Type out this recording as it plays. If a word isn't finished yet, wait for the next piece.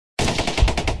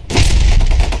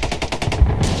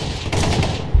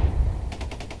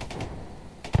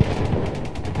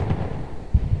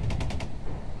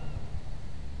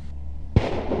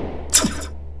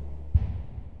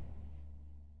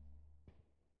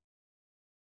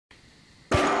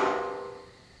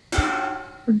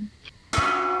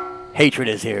Hatred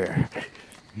is here.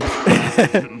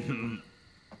 Can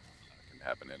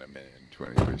happen in a minute and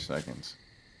 23 seconds.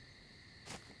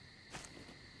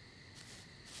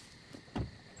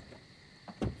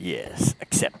 Yes,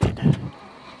 accepted.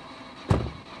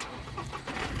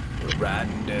 We're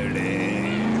riding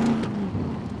dirty.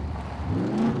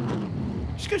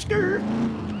 Skr.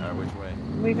 Alright, which way?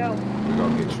 We go. We're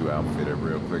gonna get you outfitted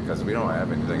real quick because we don't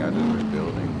have anything. I just been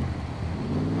building.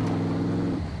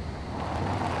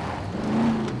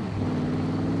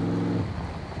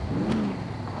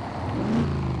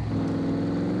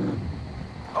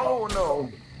 Oh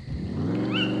no!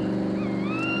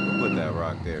 Who put that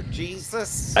rock there?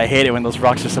 Jesus! I hate it when those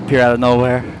rocks just appear out of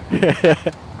nowhere.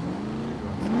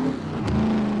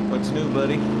 What's new,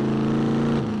 buddy?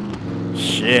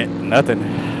 Shit,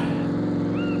 nothing.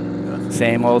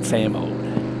 Same old, same old.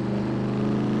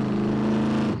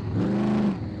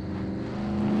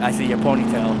 I see your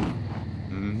ponytail.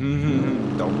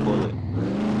 Don't pull it.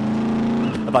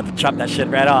 I'm about to chop that shit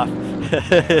right off.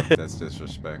 That's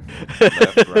disrespectful.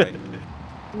 Left, right.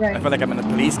 Right. I feel like I'm in a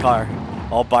police car,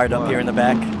 all barred up here in the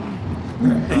back.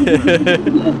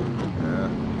 Yeah,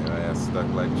 ass stuck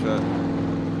like Chuck.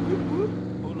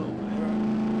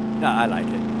 Nah, I like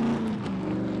it.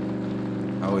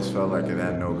 I always felt like it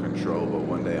had no control, but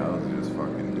one day I was just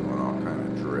fucking doing all kind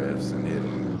of drifts and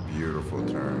hitting beautiful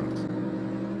turns.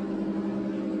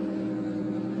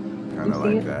 Kind of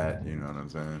like that, you know what I'm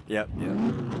saying? Yep, yep.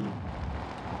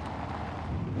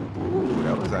 Ooh,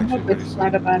 that was I actually hope pretty it's sweet.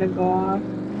 not about to go off.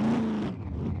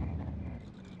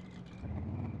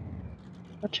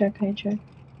 I'll check, I check.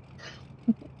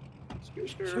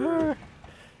 Sure.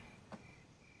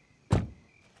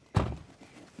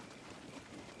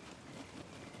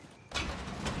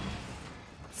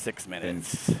 Six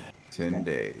minutes. 10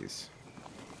 days.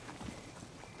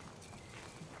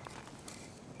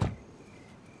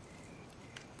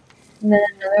 And then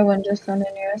another one just on the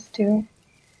nearest too.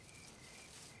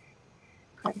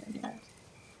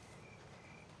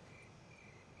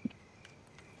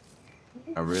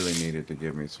 I really needed to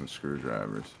give me some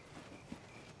screwdrivers.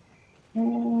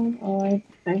 Oh, I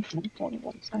have the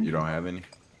ones I You don't have any?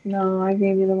 No, I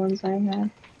gave you the ones I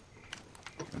had.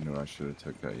 I knew I should have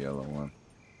took that yellow one.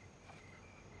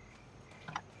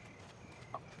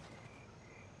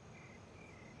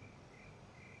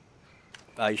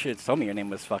 You should have told me your name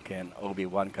was fucking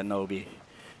Obi-Wan Kenobi.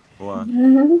 What?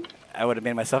 I would have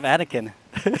made myself Anakin.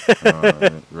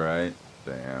 Right?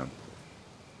 Damn.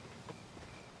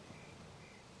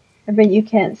 I bet you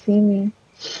can't see me.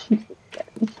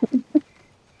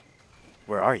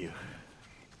 Where are you?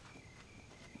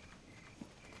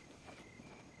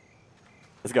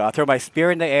 Let's go. I'll throw my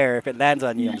spear in the air. If it lands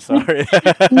on you, I'm sorry.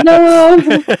 No!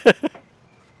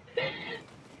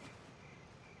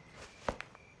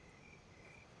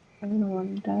 I don't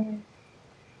want to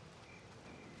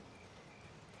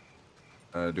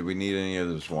die. Do we need any of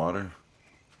this water?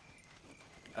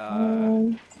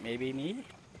 Maybe me?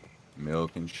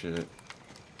 Milk and shit.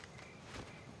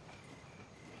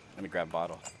 Let me grab a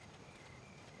bottle.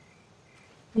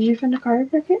 Did you find a car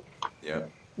repair kit?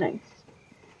 Yep. Nice.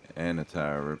 And a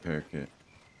tire repair kit.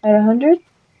 At 100?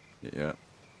 Yep.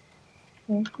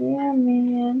 Heck yeah,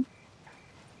 man.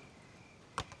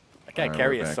 I can't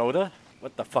carry a soda?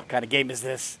 What the fuck kind of game is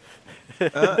this?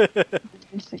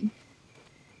 Interesting.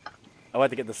 I wanted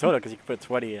to get the soda because you can put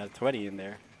 20 in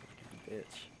there.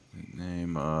 Bitch.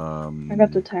 Name, I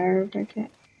got the tire repair kit.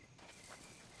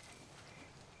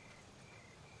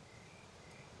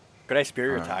 Could I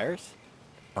spear your tires?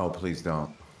 Oh, please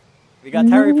don't. We got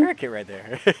tire repair kit right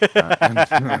there.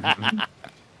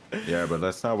 Yeah, but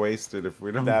let's not waste it if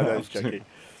we don't Nah, have that's to. joking.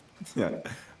 Yeah,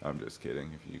 I'm just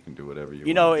kidding. If you can do whatever you want.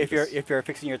 You know, if you're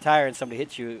fixing your tire and somebody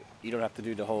hits you, you don't have to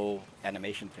do the whole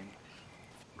animation thing.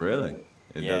 Really?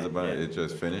 It Yeah, does about yeah. it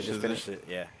just finishes Just finish it.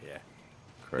 Yeah, yeah.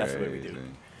 Crazy. That's what we do.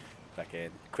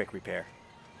 Fucking quick repair.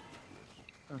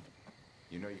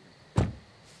 You know you can.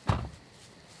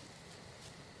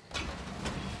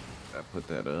 I put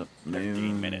that up.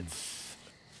 13 minutes.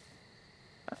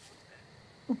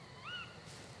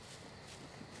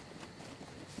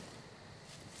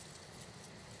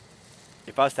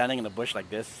 If I was standing in the bush like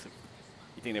this,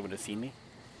 you think they would have seen me?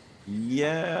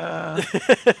 Yeah.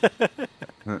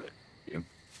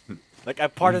 Like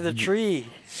I'm part of the tree.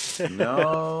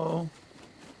 No.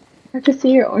 I can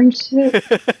see your orange suit.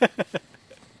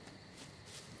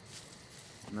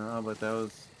 No, but that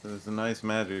was a nice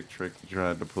magic trick you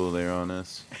tried to pull there on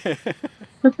us. You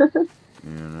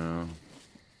know.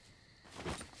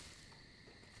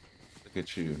 Look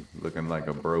at you, looking like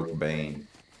a broke Bane.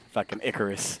 Fucking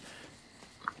Icarus.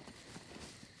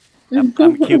 I'm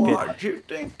Cupid. Why do you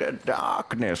think the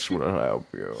darkness will help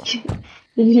you?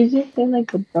 Did you just say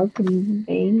like a broken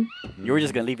vein? You were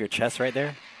just gonna leave your chest right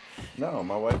there? No,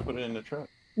 my wife put it in the truck.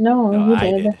 No, No, he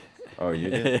I did. did. Oh, you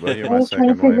did? Well, you're I my was trying to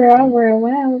second wife. figure out where it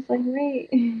went. I was like,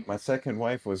 wait. My second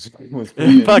wife was putting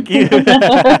it Fuck you.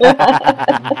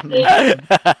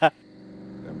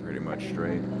 I'm pretty much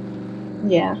straight.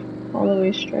 Yeah, all the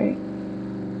way straight.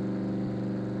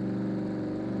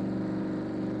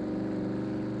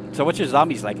 So what's your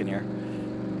zombies like in here?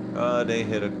 They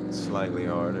hit it slightly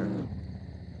harder.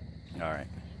 Alright.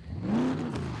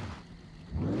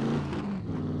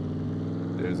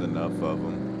 There's enough of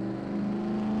them.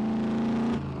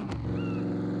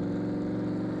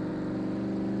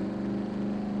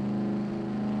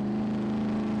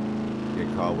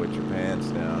 Get caught with your pants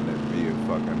down and be a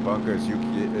fucking bunkers.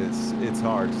 It's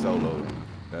hard solo.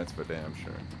 That's for damn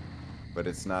sure. But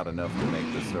it's not enough to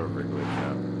make the server glitch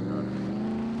out.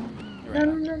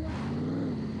 No.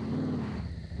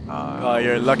 Oh,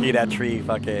 you're lucky that tree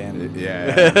fucking.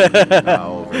 Yeah.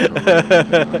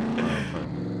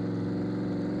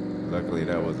 Luckily,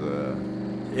 that was a.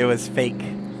 It was fake.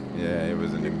 Yeah, it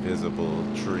was an invisible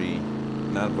tree.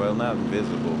 Not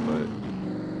invisible, but.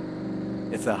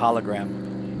 It's a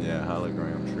hologram. Yeah,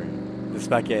 hologram tree. This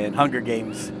fucking Hunger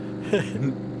Games.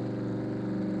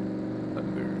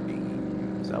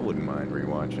 I wouldn't mind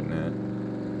rewatching that.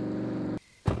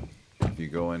 If you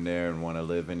go in there and want to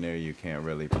live in there, you can't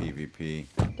really PvP.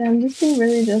 Damn, this thing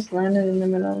really just landed in the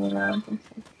middle of the road.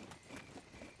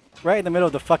 Right in the middle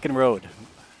of the fucking road.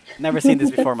 Never seen this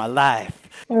before in my life.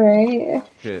 Alright.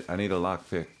 Shit, I need a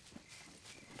lockpick.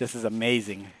 This is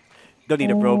amazing. Don't need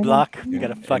a roadblock. You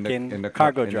got a fucking in the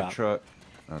cargo in drop. The truck.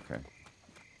 Okay.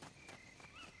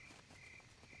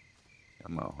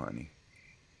 Come on, honey.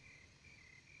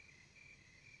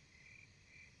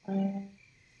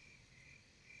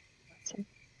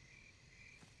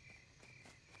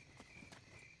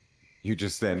 You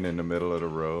just standing in the middle of the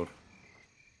road.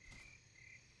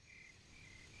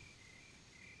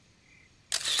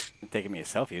 I'm taking me a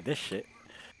selfie with this shit.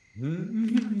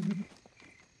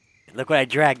 Look what I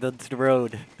dragged onto the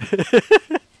road.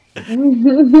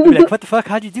 You're like, what the fuck?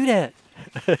 How'd you do that?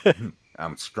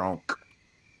 I'm strong.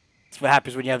 That's what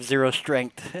happens when you have zero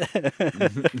strength.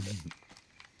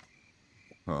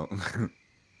 Well,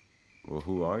 well,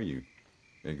 who are you?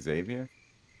 Xavier?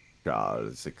 God,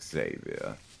 it's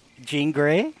Xavier. Jean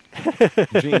Grey?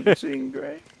 Jean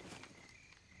Grey?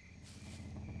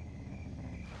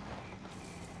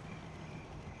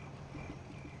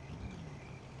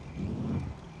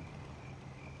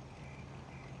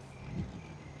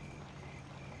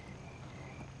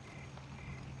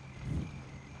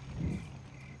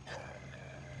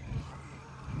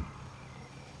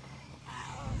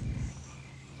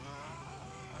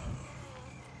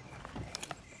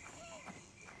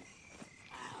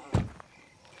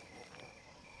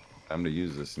 Time to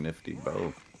use this nifty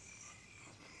bow.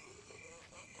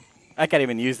 I can't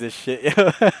even use this shit. You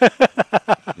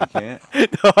can't?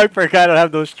 No, I forgot I don't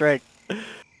have no strength.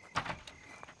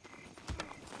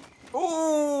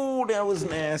 Oh, that was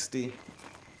nasty.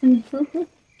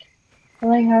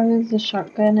 All I have is a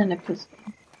shotgun and a pistol.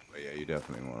 But yeah, you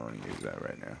definitely want to use that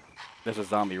right now. There's a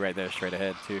zombie right there, straight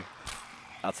ahead, too.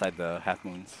 Outside the half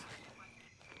moons.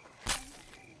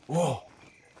 Whoa!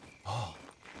 Oh.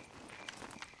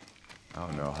 I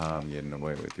don't know how I'm getting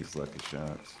away with these lucky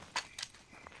shots.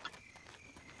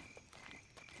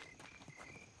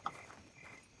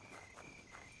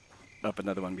 Up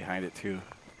another one behind it, too.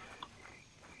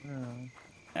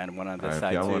 And one on this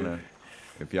Right, side, too.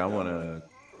 If y'all wanna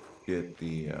get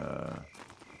the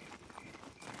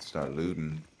start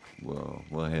looting,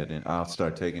 we'll head in. I'll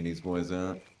start taking these boys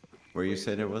out. Where you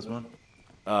said there was one?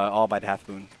 All by the half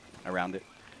moon, around it.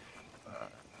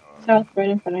 South, right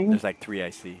in front of you. There's like 3 I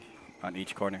see on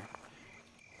each corner.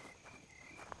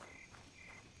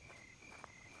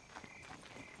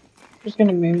 There's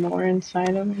gonna be more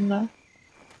inside of them though.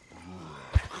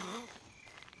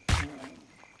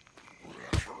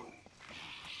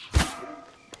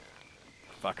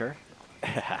 Fucker.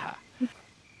 I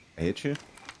hit you?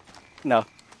 No.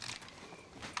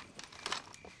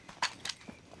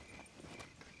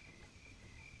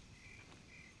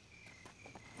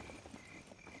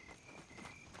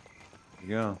 There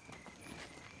you go.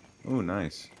 Oh,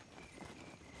 nice.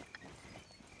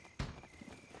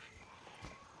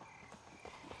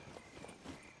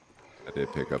 I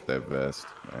did pick up that vest.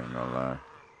 I ain't gonna lie.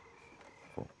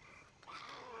 Cool.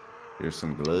 Here's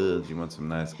some gloves. You want some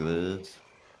nice gloves?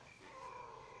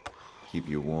 Keep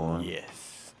you warm.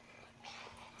 Yes.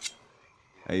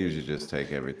 I usually just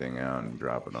take everything out and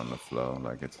drop it on the floor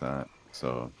like it's hot.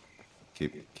 So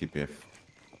Keep your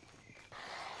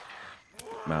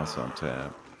mouse on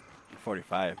tab.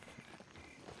 45.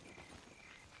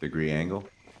 Degree angle.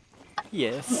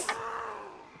 Yes.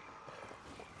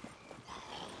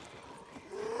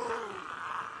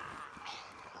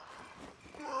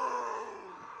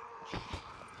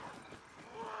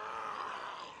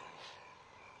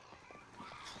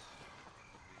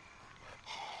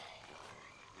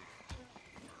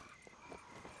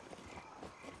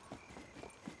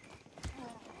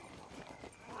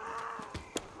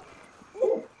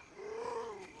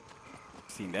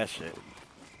 Seen that shit.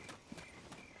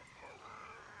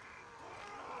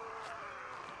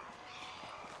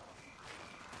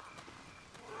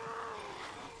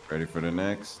 Ready for the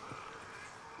next?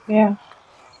 Yeah.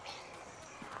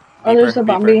 Oh, there's a Beeper.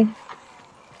 Bambi.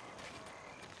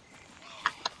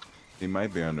 He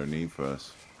might be underneath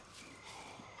us.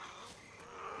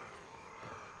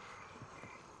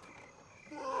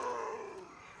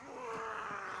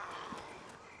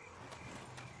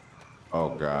 Oh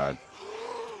God.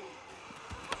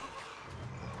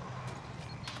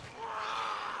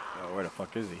 Oh, where the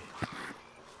fuck is he?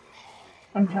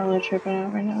 I'm hella tripping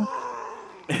out right now.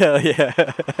 Hell yeah.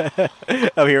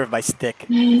 I'm here with my stick.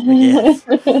 Yes.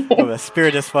 I'm a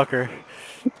spiritus fucker.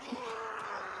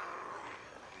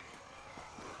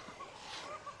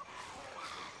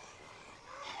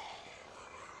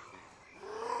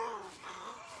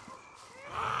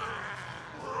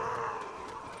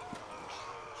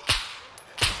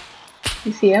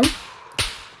 You see him?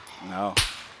 No.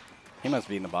 He must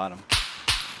be in the bottom.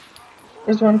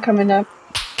 There's one coming up.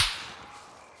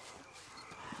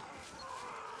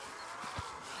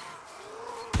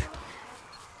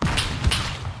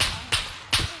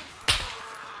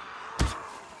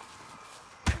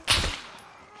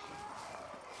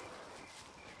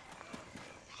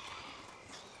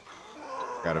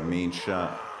 Got a mean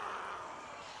shot.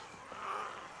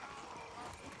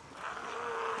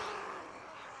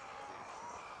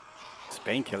 It's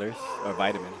painkillers or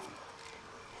vitamins.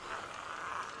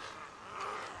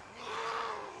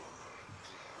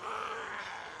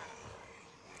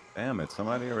 Damn it,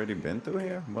 somebody already been through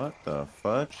here? What the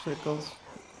fudge sickles?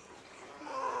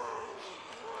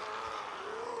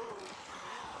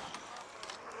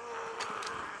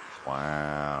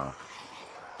 Wow.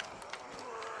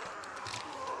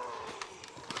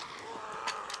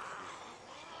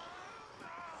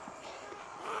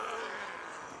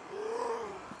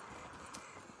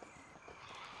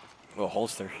 Little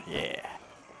holster. Yeah.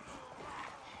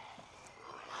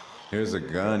 Here's a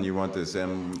gun. You want this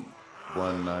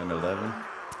M1911?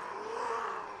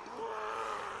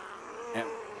 And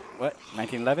what?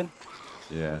 1911?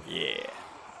 Yeah. Yeah.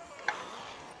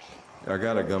 I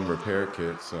got a gun repair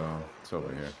kit, so it's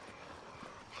over here.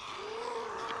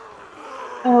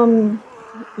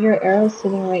 Your arrow's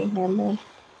sitting right here, man.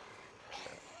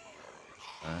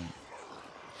 Alright.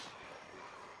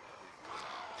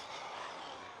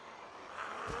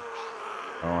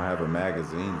 I don't have a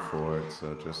magazine for it,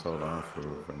 so just hold on for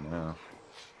now.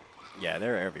 Yeah,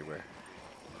 they're everywhere.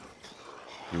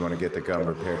 You want to get the gun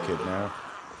repair kit now?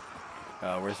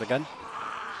 Where's the gun?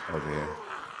 Over here.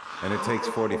 And it takes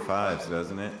 45s,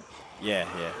 doesn't it? Yeah,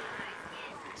 yeah.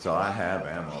 So I have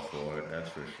ammo for it,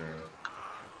 that's for sure.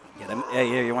 Yeah,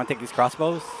 you want to take these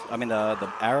crossbows? I mean,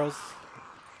 the arrows?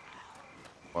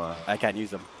 Why? I can't use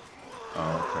them.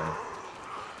 Oh, okay.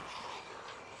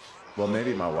 Well,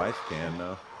 maybe my wife can,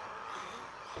 though.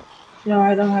 No,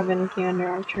 I don't have anything under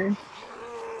archery.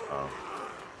 Oh.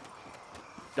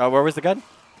 Oh, where was the gun?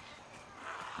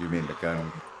 You mean the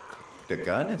gun? The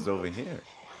gun is over here.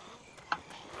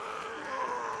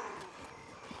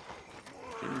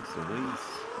 Jeez Louise.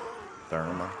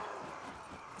 Therma.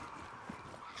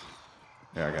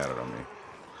 Yeah, I got it on me.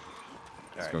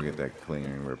 Let's go get that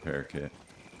cleaning repair kit.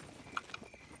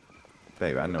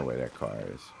 Babe, I know where that car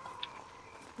is.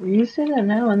 You say that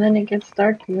now, and then it gets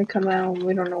dark, and we come out, and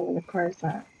we don't know where the car's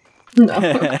at. No.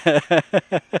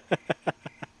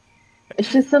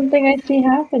 It's just something I see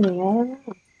happening. I don't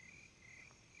know.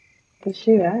 But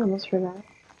shoot, I almost forgot.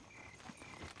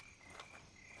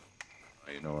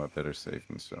 You know what? Better safe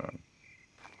than sorry.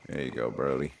 There you go,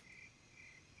 Brody.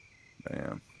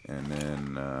 Bam. And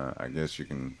then I guess you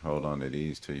can hold on to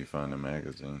these till you find a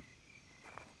magazine.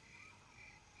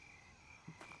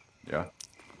 Yeah?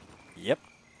 Yep.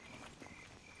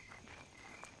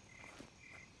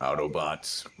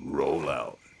 Autobots, roll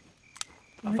out.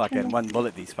 I'll fucking one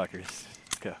bullet these fuckers.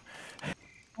 Let's go.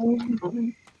 I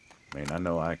mean, I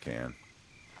know I can.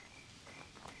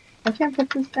 I can't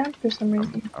put this down for some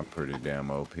reason. I'm pretty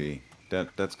damn OP.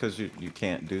 That's because you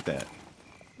can't do that.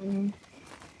 Mm.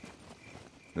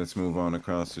 Let's move on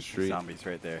across the street. Zombies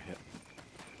right there. Yep.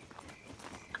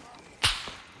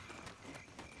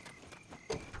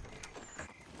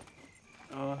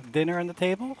 Dinner on the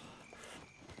table?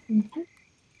 Mm-hmm.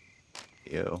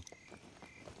 Yo.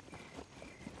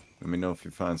 Let me know if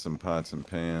you find some pots and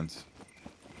pans.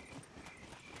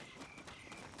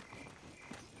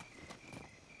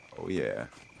 Oh yeah.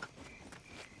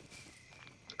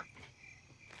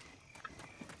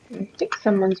 I think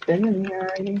someone's been in here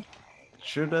already.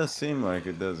 Sure does seem like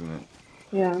it, doesn't it?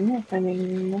 Yeah, I'm not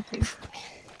finding nothing.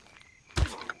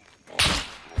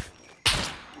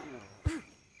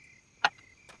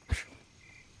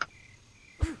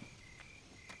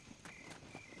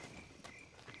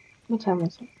 What time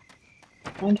is it?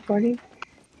 1:40?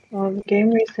 Well, the game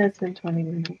resets in 20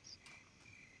 minutes.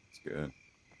 It's good.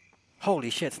 Holy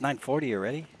shit, it's 9:40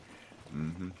 already?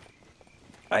 Mm-hmm.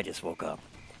 I just woke up.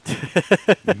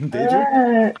 Did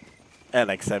you? At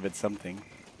like 7 something.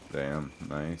 Damn,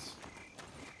 nice.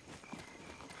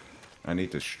 I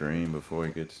need to stream before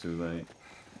it gets too late.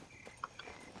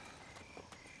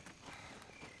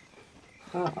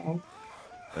 Uh-oh.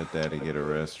 Let Daddy get a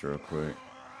rest real quick.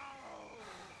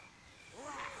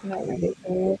 Not ready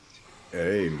for this.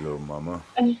 Hey, little mama.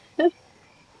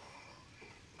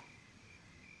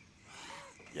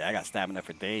 Yeah, I got stamina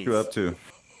for days. What you up to?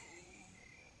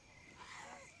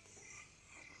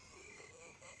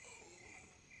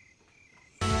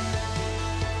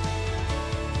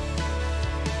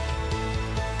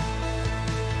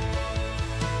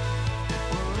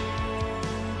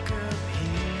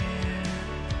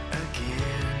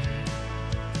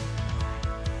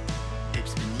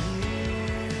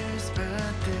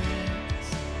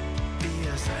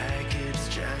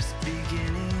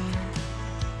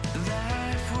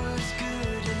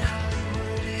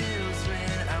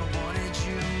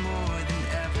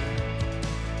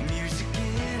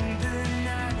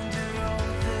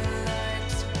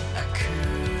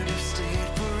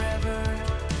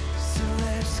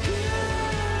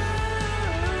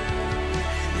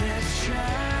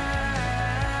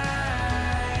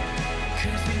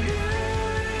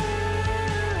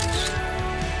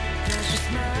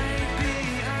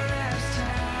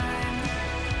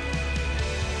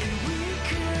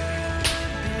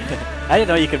 I didn't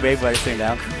know you could wave while you're sitting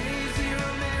down.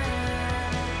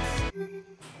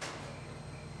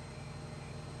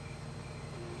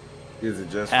 Is it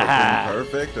just for being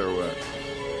perfect or what?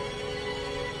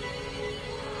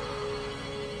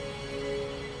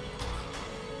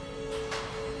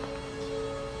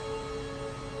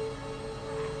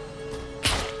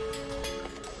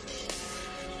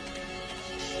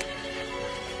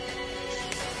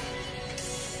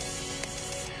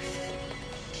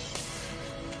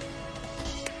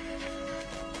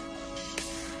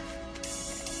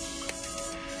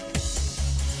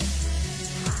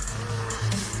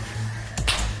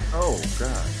 Oh,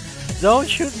 God. Don't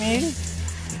shoot me! You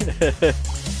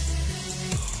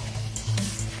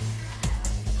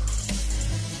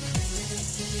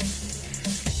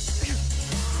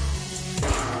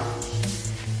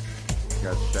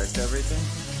guys checked everything?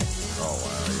 Oh,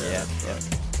 wow, yeah.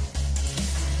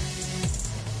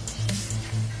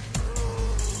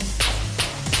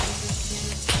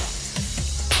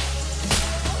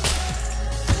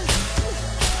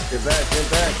 Get back, get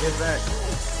back, get back.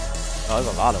 Oh,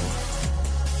 there's a lot of them.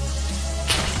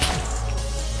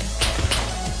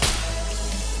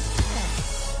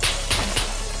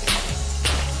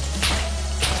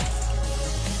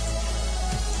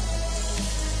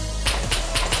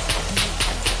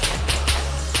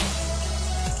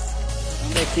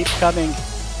 And they keep coming.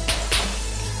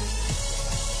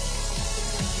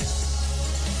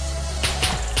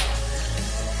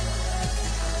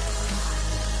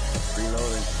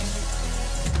 Reloading.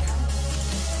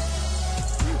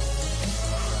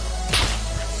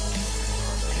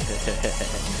 I'm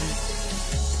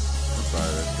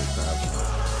sorry, that's just happening.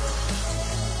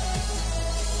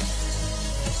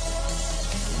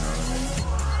 You know what I mean?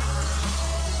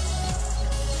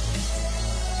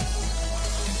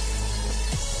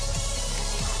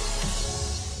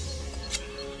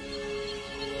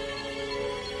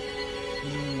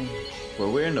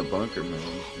 Well, we're in the bunker, man.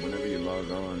 Whenever you log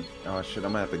on. Oh, shit,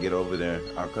 I'm gonna have to get over there.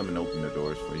 I'll come and open the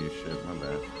doors for you. Shit, my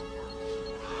bad.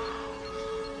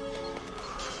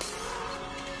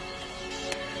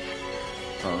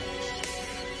 Huh?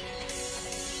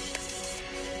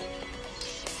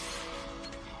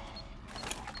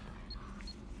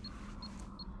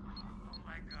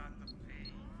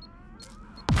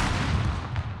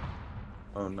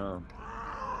 Oh, no.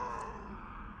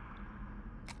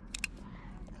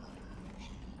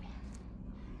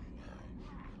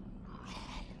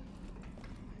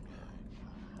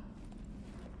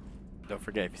 Don't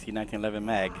forget, if you see 1911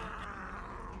 mag,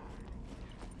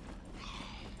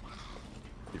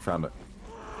 You found it.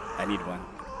 I need one.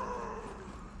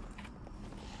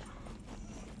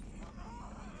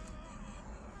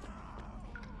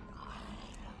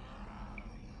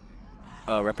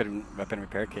 Oh, weapon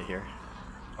repair kit here.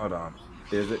 Hold on.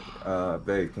 Is it,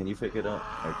 babe, can you pick it up?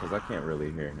 Because I can't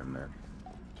really hear him there.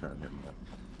 Turn him up.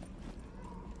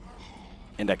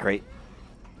 In that crate.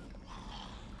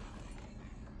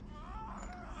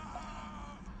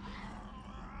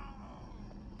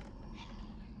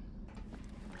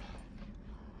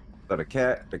 So the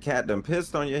cat done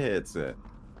pissed on your headset.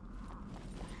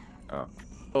 Oh.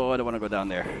 Oh, I don't want to go down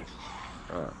there.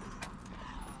 Oh,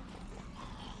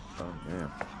 man.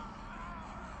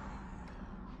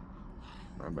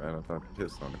 My bad, I thought he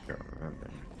pissed on the counter. Oh,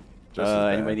 damn. Just as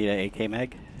bad. Anybody need an AK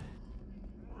mag?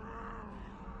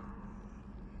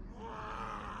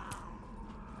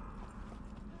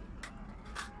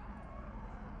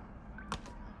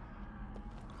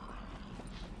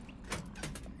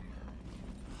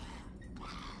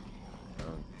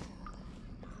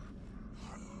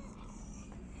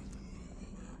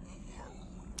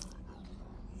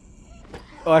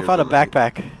 Oh, I found a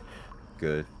backpack.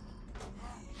 Good.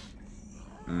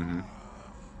 Mm-hmm.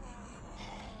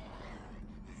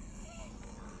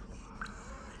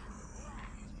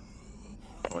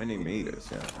 20 meters,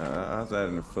 yeah. How's that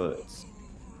in the foots?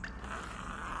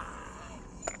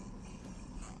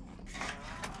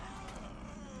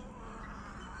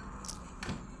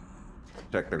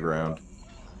 Check the ground.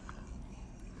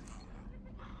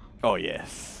 Oh,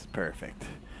 yes. Perfect.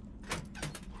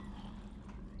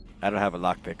 I don't have a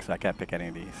lockpick, so I can't pick any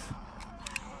of these.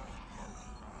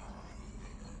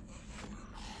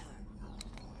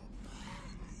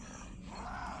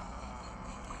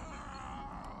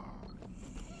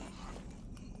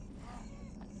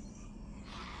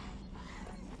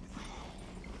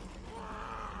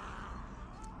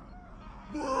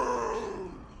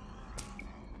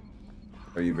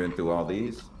 Have you been through all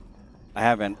these? I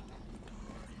haven't.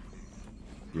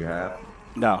 You have?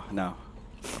 No, no.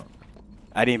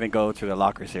 I didn't even go to the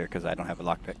lockers here because I don't have a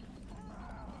lockpick.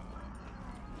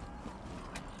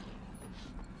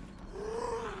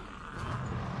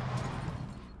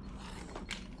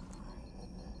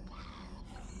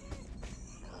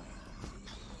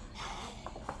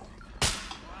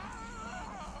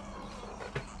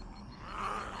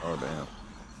 Oh, damn.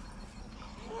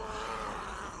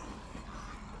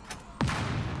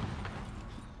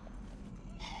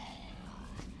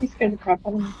 He scared the crap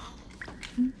out of me.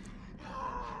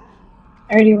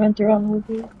 I already went through all of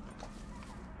these.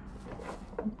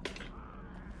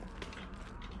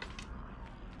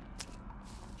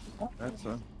 That's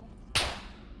Why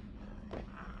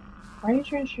are you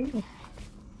trying to shoot me?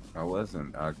 I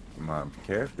wasn't. My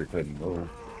character couldn't move.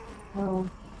 Oh.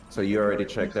 So you already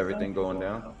checked everything going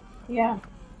down? Yeah.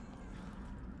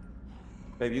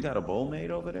 Babe, you got a bowl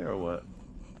made over there or what?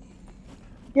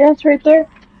 Yeah, it's right there.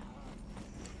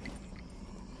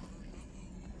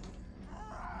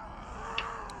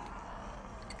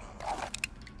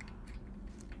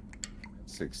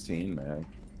 .16 mag.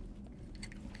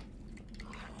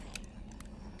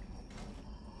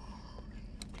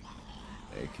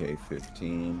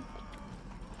 AK-15.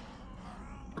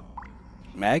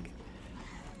 Mag?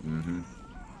 Mm-hmm.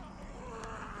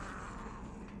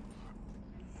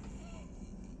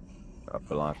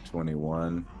 Block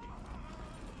 21.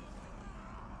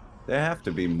 There have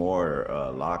to be more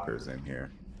lockers in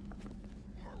here.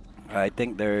 I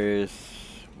think there's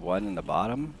one in the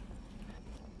bottom.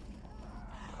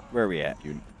 Where are we at?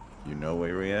 You know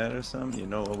where we at or something? You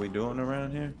know what we doing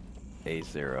around here?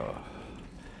 A0,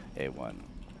 A1.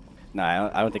 No,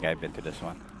 I don't think I've been to this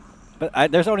one.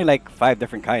 But there's only like 5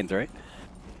 different kinds, right?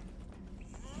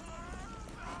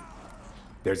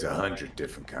 There's 100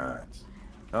 different kinds.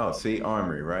 Oh, see,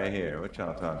 armory right here. What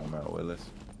y'all talking about, Willis?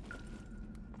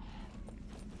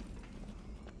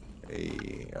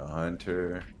 A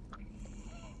hunter.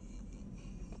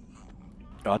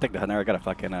 Oh, I'll take the hunter. I got a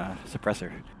fucking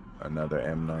suppressor. Another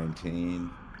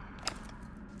M19.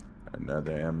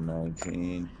 Another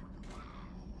M19.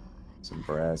 Some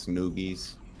brass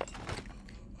noogies.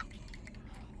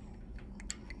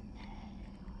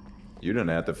 You done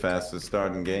had the fastest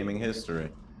start in gaming history.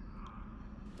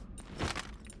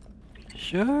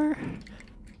 Sure.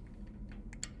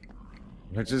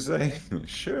 What'd you say?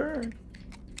 Sure.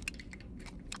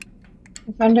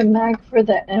 I found a mag for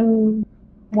the M1911.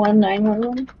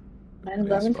 911.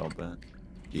 Baseball bat.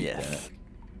 Keep Yes.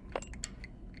 that.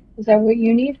 Is that what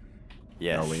you need?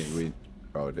 Yes. No, we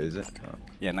oh, is it? Oh,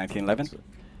 Yeah, 1911.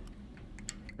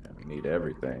 yeah, we need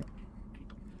everything.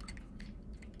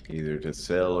 Either to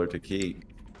sell or to keep.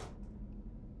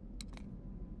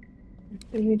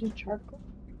 Did we do charcoal?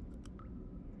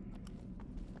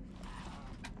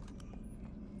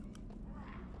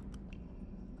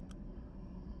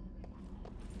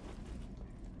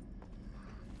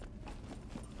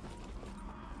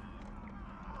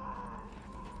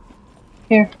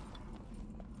 Here.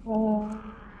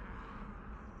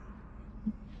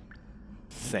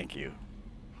 Thank you.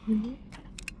 Mhm.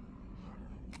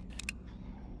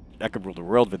 I could rule the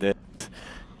world with it.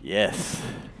 Yes.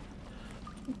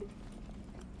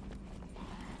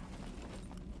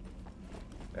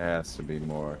 There has to be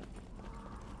more.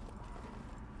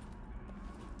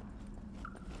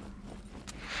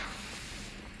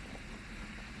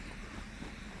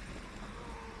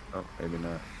 Oh, maybe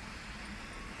not.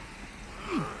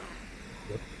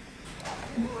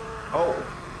 Oh!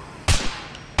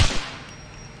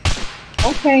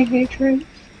 Okay, hatred.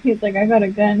 He's like, I got a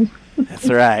gun. That's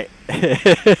right. I'm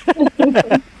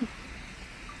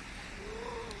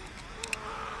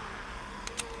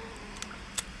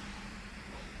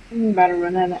about to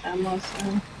run out of ammo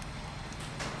soon.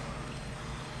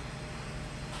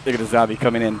 Look at the zombie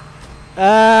coming in.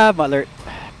 Ah, Butler.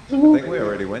 I think we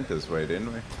already went this way,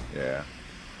 didn't we? Yeah.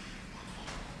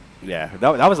 Yeah,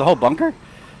 that was the whole bunker?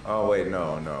 Oh, wait,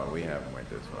 no, we haven't went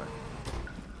this way.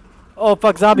 Oh,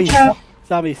 fuck, zombies. Ciao.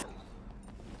 Zombies.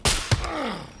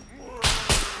 I'm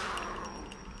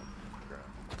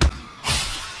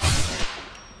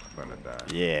gonna die.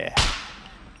 Yeah.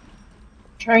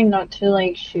 Trying not to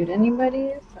like shoot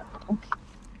anybody. So.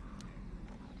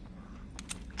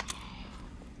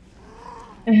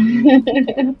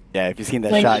 Yeah, if you've seen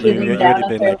that like shot, you shooting would down have at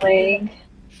been their like, leg.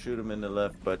 Shoot him in the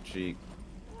left butt cheek.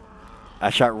 I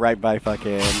shot right by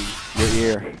fucking your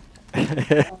ear.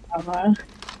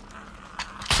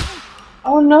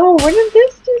 Oh no, where did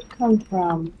this dude come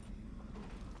from?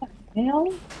 What the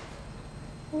hell?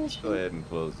 Let's go ahead and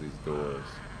close these doors.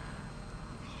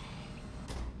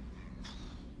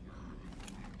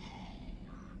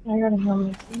 I gotta heal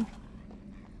me too.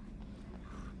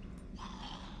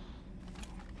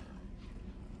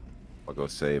 I'll go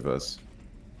save us.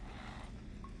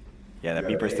 Yeah, that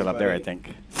beeper's still up there, I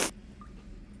think.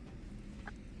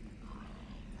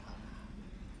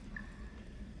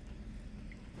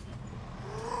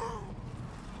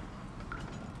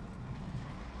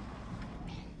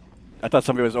 I thought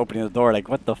somebody was opening the door, like,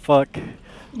 what the fuck?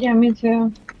 Yeah, me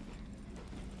too.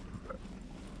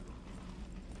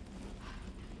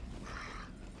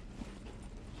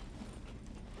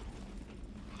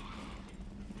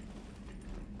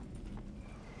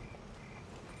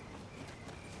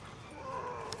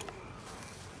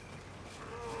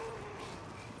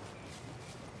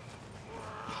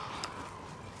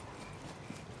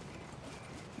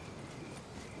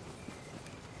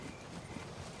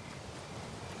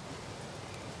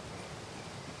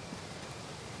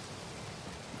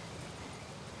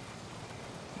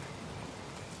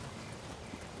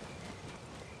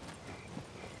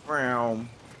 Meow.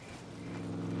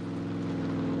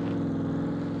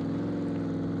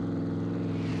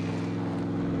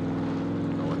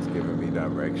 No one's giving me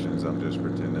directions. I'm just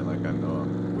pretending like I know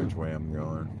which way I'm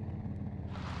going.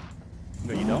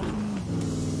 No, you don't?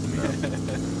 No.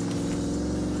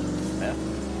 Yeah.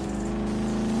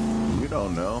 You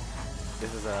don't know.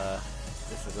 This is a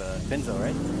Finzo,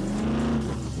 right?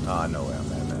 Oh, I know where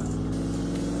I'm at now.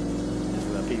 This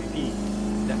is a PvP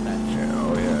deathmatch. Yeah,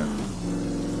 oh yeah.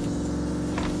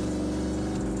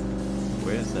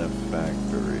 Where's that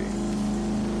factory?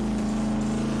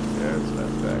 There's that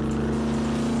factory.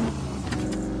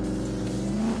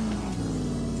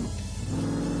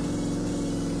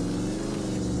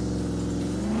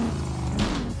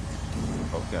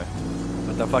 Okay.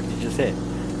 What the fuck did you just hit?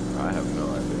 I have no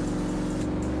idea.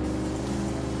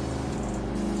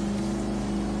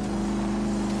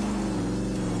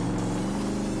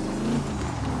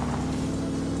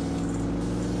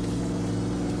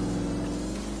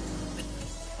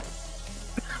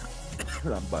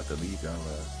 I'm about to leave y'all.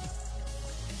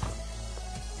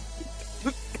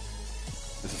 There's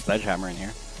a sledgehammer in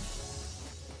here.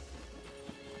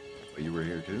 But you were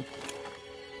here too?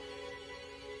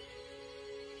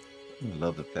 I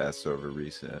love the fast server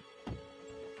reset.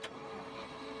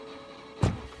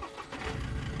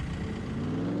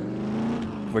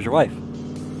 Where's your wife?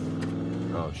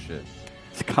 Oh shit.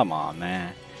 Come on,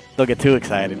 man. Don't get too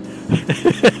excited.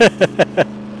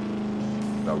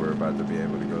 Thought we were about to be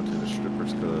able to go to the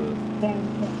strippers club.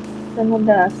 Some of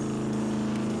the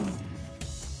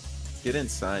Get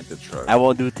inside the truck. I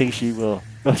won't do things she will.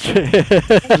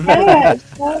 yeah,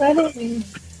 stop letting me.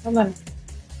 Hold on.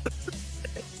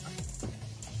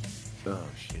 Oh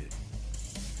shit.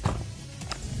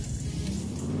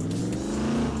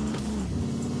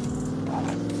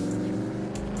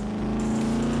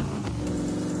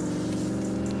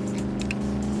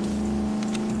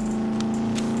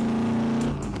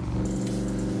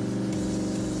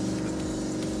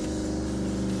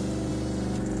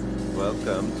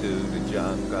 Welcome to the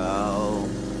jungle.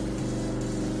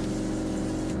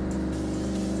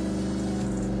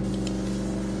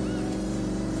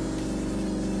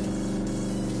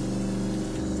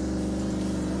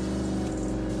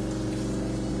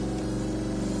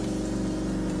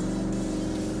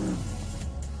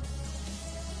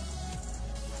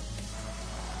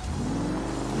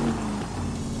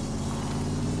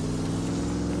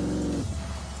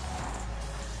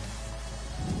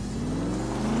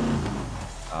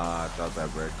 I thought that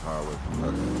red car was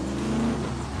fucking.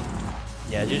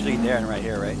 Yeah, it's usually there and right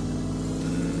here, right?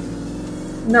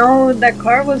 No, that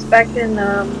car was back in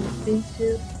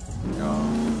B2.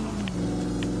 Oh.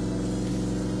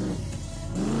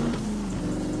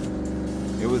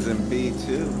 It was in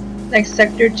B2. Like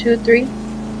Sector 2-3.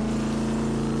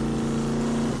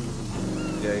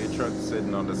 Yeah, your truck's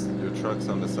sitting on your truck's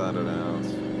on the side of the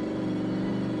house.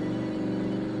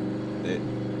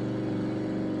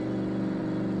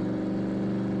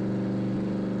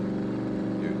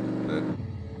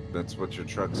 That's what your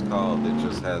truck's called. It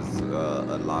just has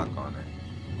a lock on it.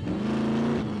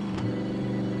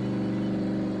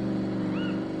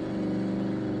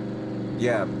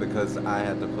 Yeah, because I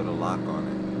had to put a lock on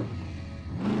it.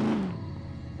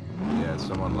 Yeah,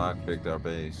 someone lockpicked our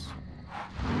base.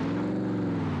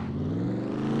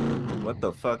 What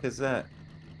the fuck is that?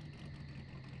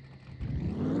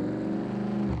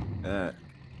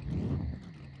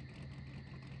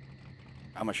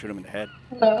 I'm gonna shoot him in the head.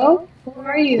 Hello? Who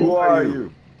are you? Who are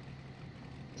you?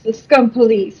 It's the Scum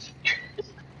Police.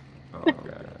 Oh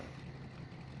god.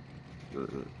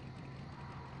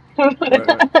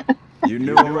 You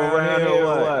knew around here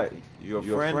or what? You're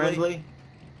friendly?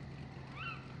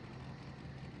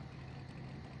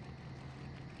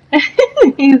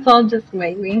 He's all just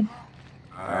waving.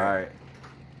 Alright.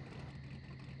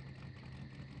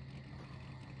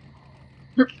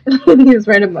 He's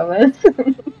right above us.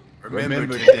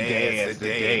 Remember today as the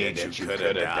day that you could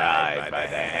have died by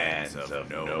the hands of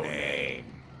no name.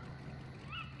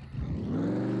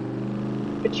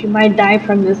 But you might die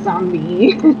from the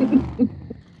zombie.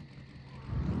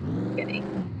 Kidding.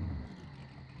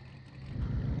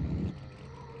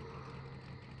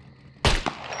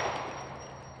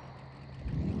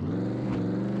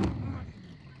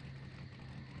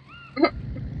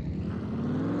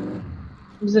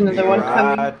 There's another one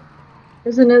coming.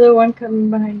 There's another one coming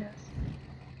behind us.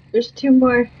 There's two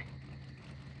more.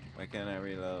 Why can't I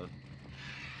reload?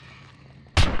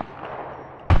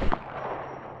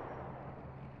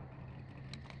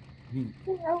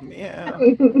 Yeah.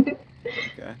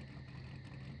 Okay.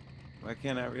 Why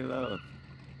can't I reload?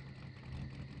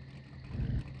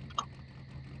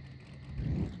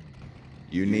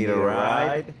 You need a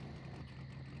ride?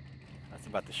 I was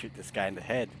about to shoot this guy in the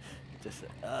head. Just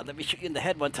let me shoot you in the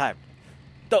head one time.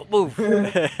 Don't move.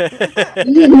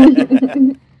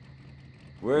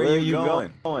 Where are you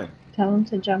going? Tell him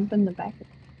to jump in the back.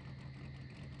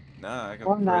 Nah, I can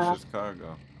Hola. precious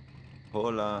cargo.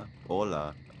 Hola,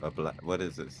 hola. What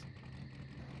is this?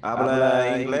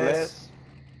 Habla inglés?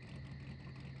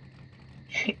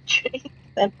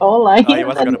 That whole line. Oh, he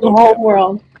wants to go That's to the boot whole camp.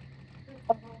 world.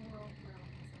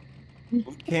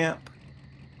 Boot camp?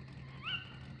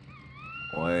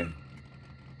 Boy.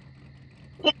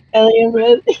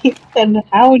 Elliot said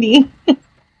howdy.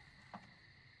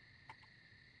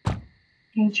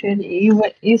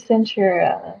 You sent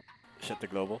your Shut the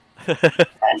global. Why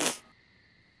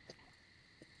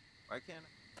can't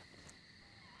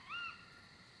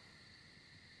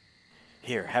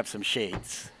Here, have some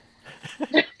shades.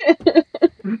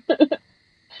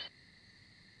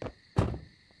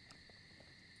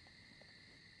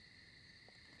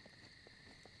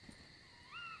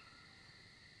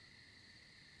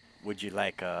 Would you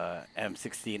like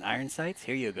M16 iron sights?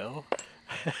 Here you go.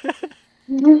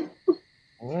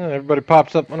 Well, everybody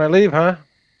pops up when I leave, huh?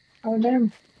 Oh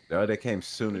damn. Oh, they came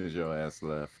soon as your ass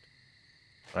left.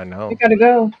 I know. We gotta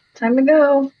go. Time to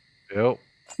go. Yep.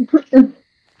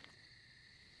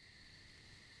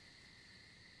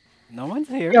 No one's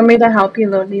here. You want me to help you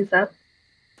load these up?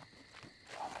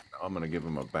 I'm gonna give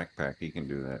him a backpack. He can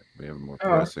do that. We have more Oh.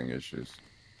 pressing issues.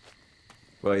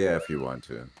 Well, yeah, if you want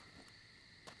to.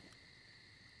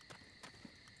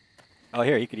 Oh,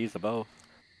 here, you could use the bow.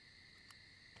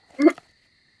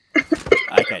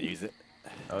 I can't use it.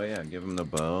 Oh yeah, give him the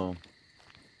bow.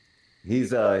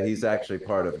 He's actually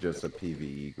part of just a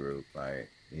PvE group. Like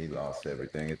he lost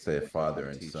everything. It's a father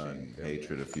and son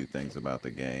hatred. A few things about the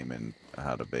game and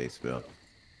how the base built.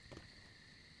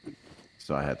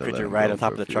 So I had to. Could let you him ride go on top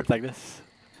for of a the few. truck like this?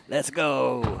 Let's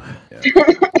go. Yeah.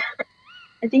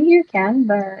 I think you can,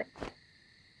 but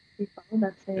you follow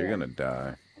that say. You're gonna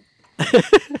die.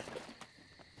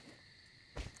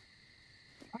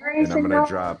 Alright, And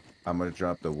I'm gonna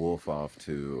drop the wolf off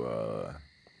to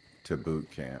boot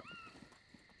camp.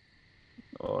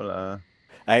 Hola.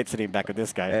 I ain't sitting back with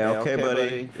this guy. Hey, okay,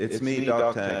 buddy. It's me,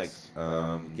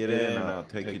 DOGTAGZ. Get in. I'll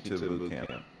take you to boot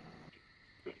camp.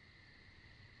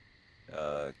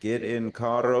 Get in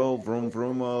carro, vroom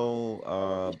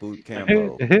vroomo, boot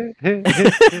campo.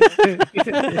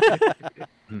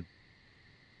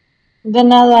 De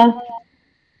nada.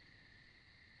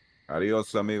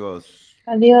 Adios, amigos.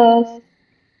 Adios.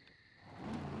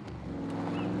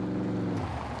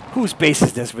 Whose base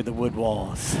is this with the wood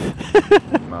walls?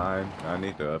 Mine. I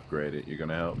need to upgrade it. You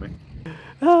gonna help me?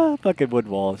 Ah, fucking wood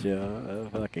walls, yo.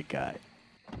 Fucking guy.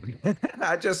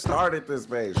 I just started this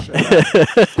base. Shut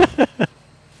up.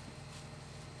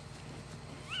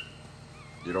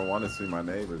 You don't want to see my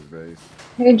neighbor's base.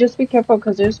 Hey, just be careful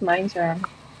because there's mines around.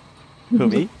 Who,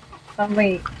 me? Oh,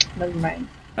 wait. Never mind.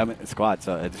 I'm in a squad,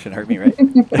 so it shouldn't hurt me, right?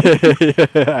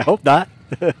 I hope not.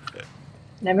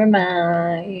 Never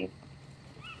mind.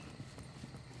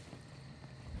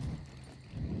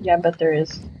 Yeah, but there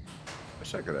is.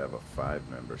 Wish I could have a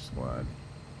 5-member squad.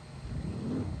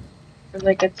 Or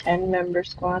like a 10-member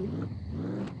squad.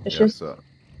 It's Yeah, just. so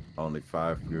only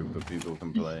 5 group of people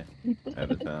can play at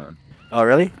a time. Oh,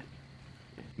 really?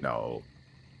 No.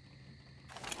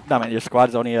 No, man, your squad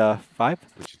is only 5?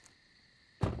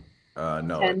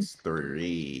 No, 10. it's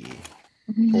 3.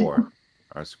 4.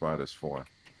 Our squad is 4.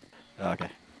 Oh, okay.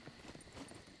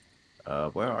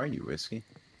 Where are you, Whiskey?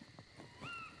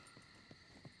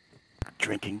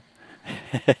 Drinking.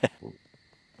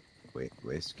 Wait,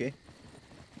 Whiskey?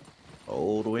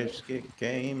 Old Whiskey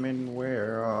Gaming,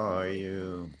 where are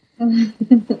you?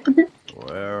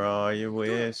 Where are you,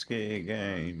 Whiskey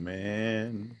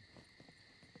Gaming?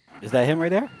 Is that him right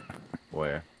there?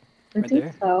 Where? I Right think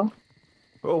there. so.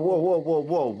 Whoa, whoa, whoa, whoa,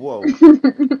 whoa, whoa.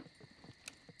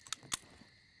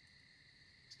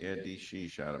 Scared the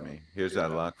sheesh out of me. Here's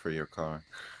that lock for your car.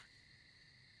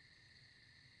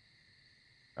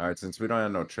 Alright, since we don't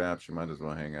have no traps, you might as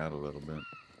well hang out a little bit.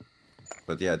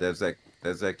 But yeah, there's that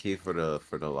key for the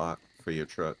lock for your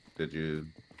truck. Did you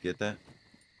get that?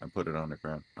 I put it on the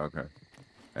ground. Okay.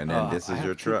 And then this I is have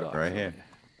your 2 truck blocks right over here.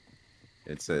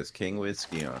 It says King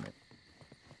Whiskey on it.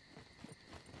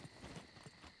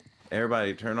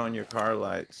 Everybody turn on your car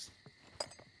lights.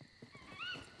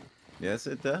 Yes,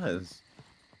 it does.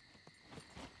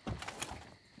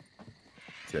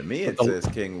 To me, it says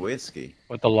King Whiskey.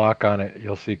 With the lock on it,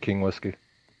 you'll see King Whiskey.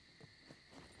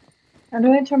 How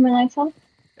do I turn my lights on?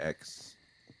 X.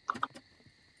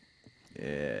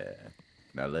 Yeah.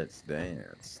 Now let's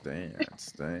dance,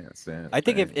 dance, dance, dance. I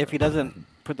think dance. if he doesn't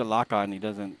put the lock on, he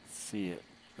doesn't see it,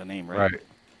 the name, right? Right.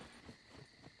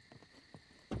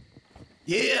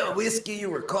 Yeah, Whiskey, you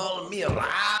were calling me a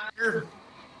liar.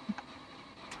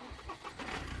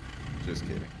 Just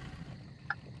kidding.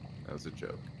 That was a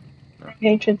joke. No.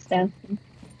 Hatred's dancing.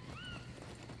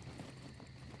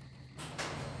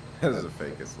 That was the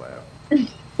fakest laugh. Oh,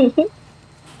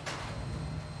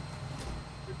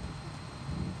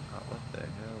 what the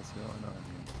hell is going on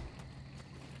here?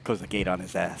 Close the gate on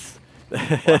his ass.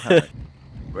 Why?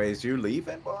 Wait, is you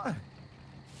leaving, boy?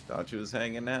 Thought you was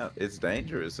hanging out. It's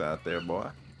dangerous out there, boy.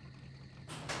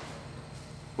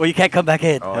 Well, you can't come back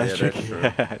in. Oh, yeah, that's true.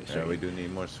 That's Yeah, true. we do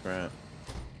need more scrap.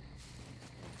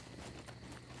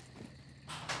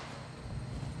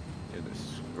 You're the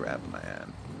scrap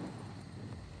man.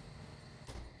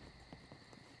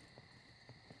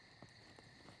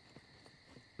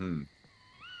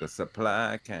 The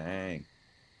supply king.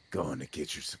 Going to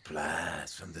get your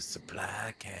supplies from the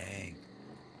supply king.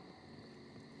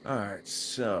 Alright,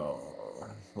 so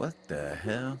what the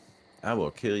hell? I will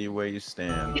kill you where you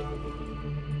stand.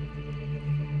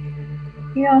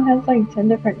 He all has like 10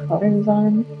 different colors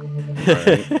on.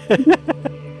 Right?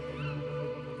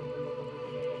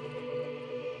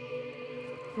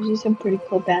 There's just some pretty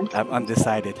cool bands. I'm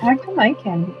undecided. How come I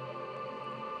can?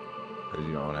 Because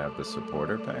you don't have the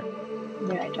supporter pack.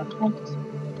 Yeah, I don't have this.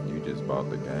 You just bought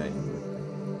the game.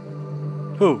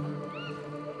 Who?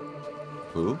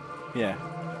 Who? Yeah.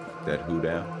 That who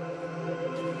down?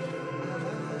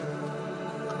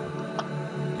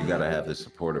 You gotta have the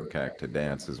supportive pack to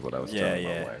dance is what I was telling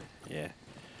my wife. Yeah.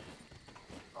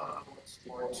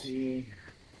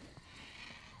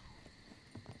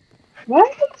 What?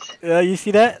 You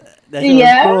see that? That shit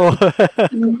Yeah. was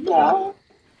cool. No.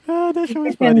 Oh, that shit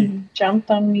was funny. Freaking jumped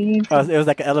on me. It was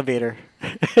like an elevator.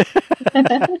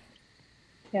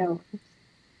 Yeah.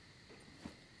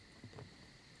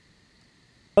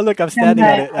 Oh, look, I'm standing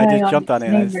on it. I hang just on jumped on it.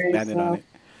 I was neighbors, standing on it.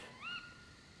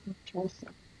 Interesting.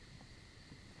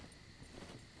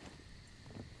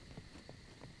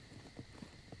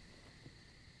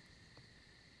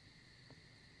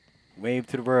 Wave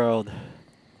to the world.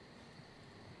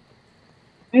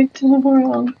 Right to the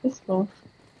world. Let's go.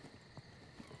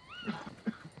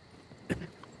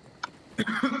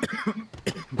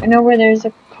 I know where there's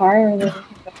a car that we can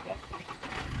go get.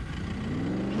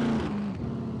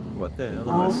 What the hell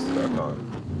am I stuck on?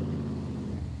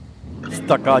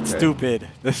 Stuck on Okay. stupid.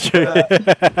 That's true.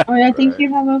 Oh, I think Right.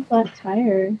 you have a flat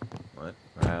tire. What?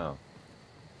 Wow.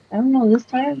 I don't know. This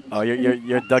tire. looks Oh, pretty you're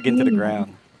flat dug to into the me.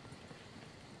 ground.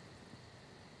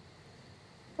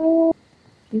 Oh,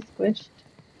 he's squished.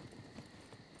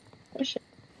 Push it.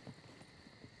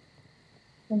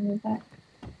 From the back.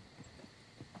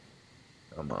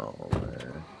 Come on,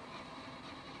 man.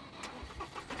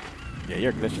 Yeah,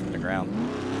 you're glitched in the ground.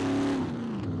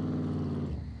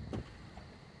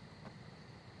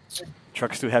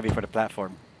 Truck's too heavy for the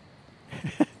platform.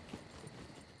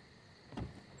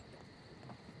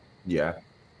 Yeah,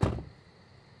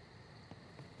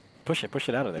 Push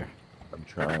it out of there. I'm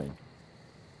trying.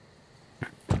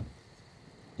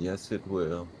 Yes, it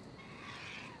will.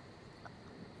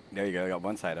 There you go. Got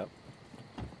one side up.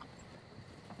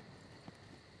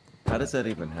 How does that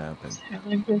even happen? There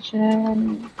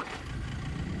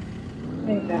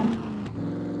you go.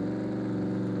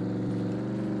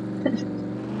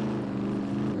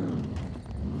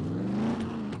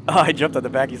 Oh, I jumped on the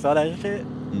back. You saw that shit?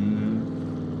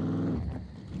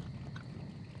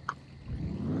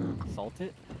 Salt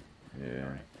it?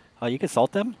 Yeah. Oh, you can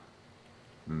salt them?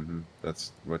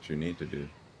 That's what you need to do.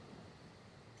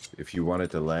 If you want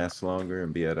it to last longer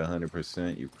and be at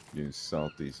 100%, you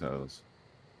salt these hoes.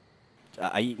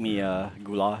 I eat me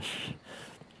goulash.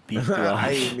 Beef I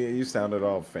goulash. eat me. You sounded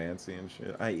all fancy and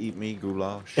shit. I eat me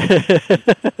goulash. You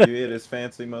hear this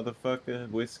fancy motherfucker?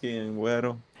 Whiskey and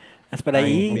Weddle. That's what I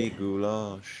eat eat. me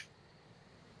goulash.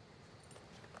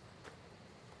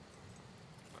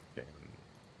 Okay.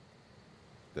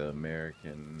 The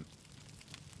American.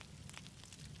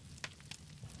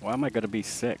 Why am I gonna be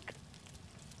sick?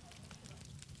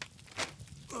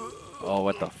 Oh,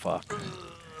 what the fuck?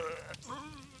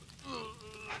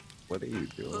 What are you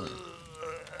doing?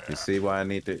 You see why I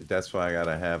need to? That's why I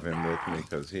gotta have him with me,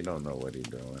 because he don't know what he's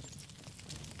doing.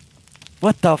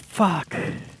 What the fuck?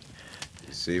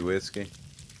 You see, Whiskey?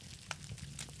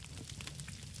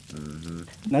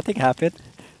 Nothing happened.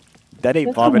 That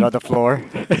ain't vomit on the floor.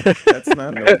 That's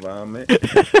not no vomit.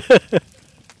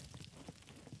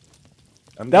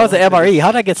 That was an MRE.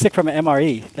 How did I get sick from an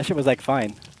MRE? That shit was like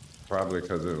fine. Probably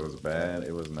because it was bad.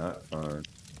 It was not fun.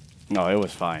 No, it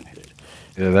was fine.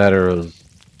 Yeah, that or it was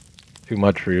too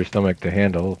much for your stomach to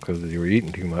handle because you were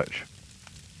eating too much.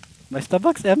 My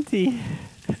stomach's empty.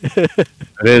 It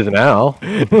is now.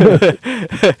 It's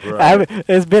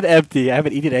been empty. I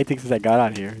haven't eaten anything since I got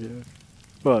on here. Yeah.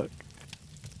 Fuck.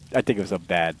 I think it was a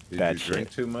bad Did shit. you drink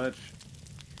too much?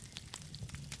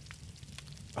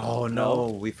 Oh no,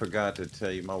 we forgot to tell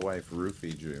you. My wife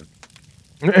roofied you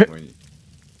when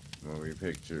we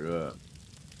picked you up.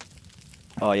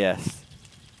 Oh yes,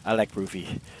 I like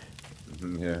roofie.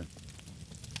 Yeah.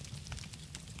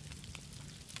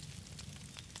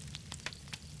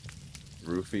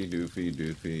 Roofie, doofy,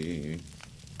 doofy.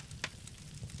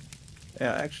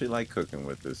 Yeah, I actually like cooking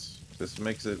with this. This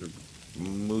makes it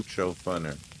mucho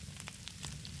funner.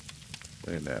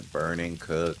 Look at that, burning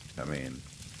cooked. I mean,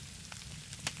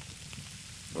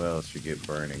 what else you get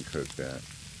burning cooked at?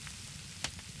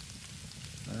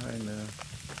 I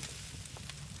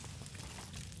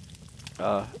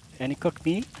know. Any cooked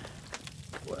meat?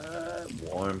 What?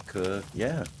 Warm cooked?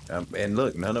 Yeah. And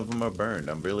look, none of them are burned.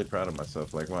 I'm really proud of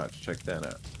myself. Like, watch, check that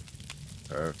out.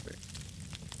 Perfect.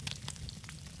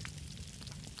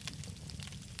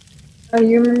 Oh,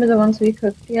 you remember the ones we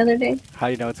cooked the other day? How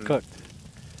do you know it's cooked?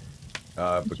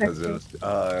 Because it was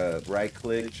right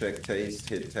click, check taste,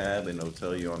 hit tab, and it'll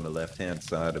tell you on the left hand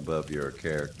side above your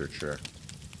character shirt.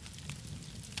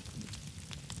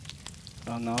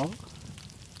 Oh no.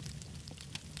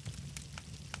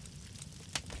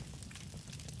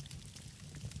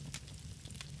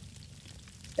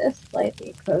 It's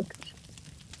slightly cooked.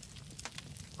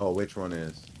 Oh, which one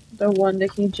is? The one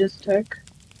that he just took.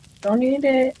 Don't eat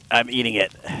it. I'm eating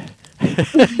it.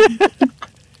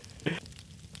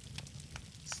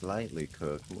 Slightly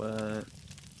cooked. What?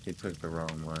 He took the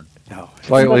wrong one. No.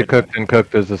 Slightly cooked and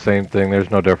cooked is the same thing. There's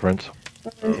no difference.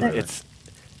 What is it?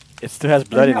 It still has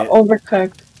blood in Not it.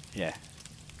 overcooked. Yeah.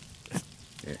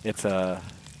 It's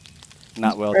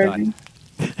not well done.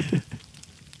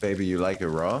 Baby, you like it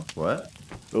raw? What?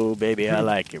 Oh baby, I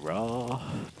like it raw.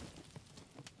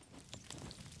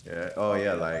 Yeah. Oh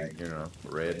yeah, like, you know,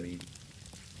 red meat.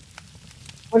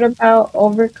 What about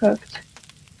overcooked?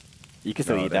 You can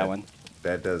still No, eat that one.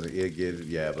 That doesn't. It gives.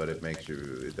 Yeah, but it makes you.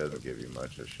 It doesn't give you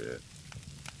much of shit.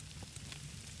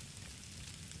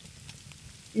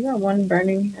 You got one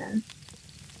burning hand.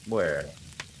 Where?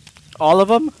 All of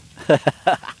them?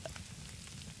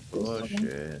 Oh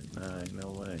shit! Nah, ain't no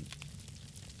way.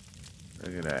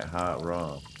 Look at that hot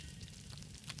raw.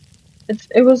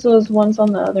 It was those ones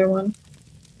on the other one.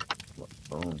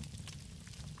 Boom.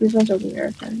 These ones are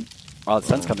weird. Then. Oh, the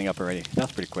sun's coming up already.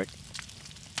 That's pretty quick.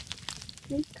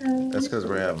 That's because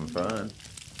we're having fun.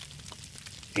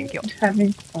 Thank you.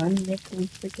 Having fun making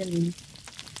freaking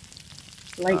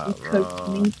lightly cooked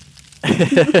meat.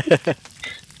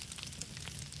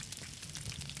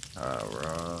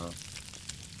 Raw.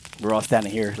 We're all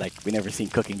standing here like we never seen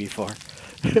cooking before.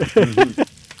 You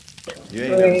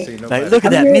ain't never seen nobody. Like, look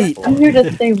at that meat. I'm here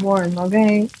to stay warm,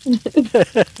 okay?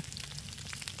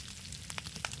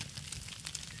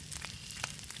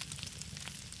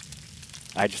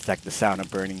 I just like the sound of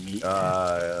burning meat.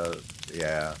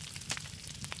 Yeah.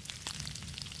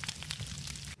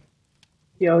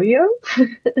 Yo-yo?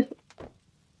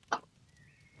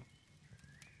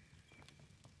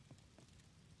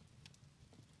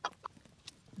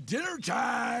 Dinner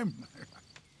time.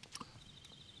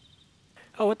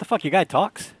 Oh, what the fuck? You guy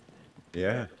talks?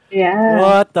 Yeah. Yeah.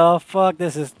 What the fuck?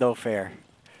 This is no fair.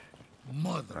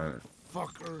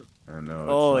 Motherfucker. I know.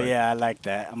 Oh like, yeah, I like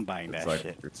that. I'm buying that like,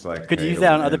 shit. It's like. Could you use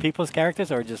that on other people's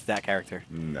characters or just that character?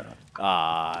 No.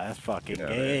 Ah, that's fucking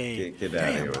gay. Get out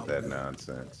of here with that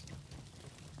nonsense.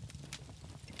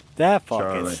 That fucking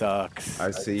Charlie, sucks.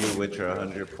 I see you with your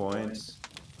 100 points.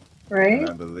 Right? And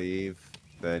I believe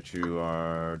that you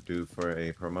are due for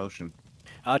a promotion.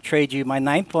 I'll trade you my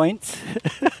 9 points.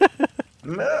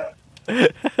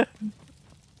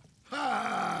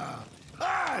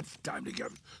 It's time to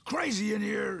get crazy in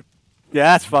here. Yeah,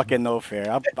 that's fucking no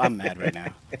fair. I'm mad right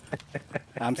now.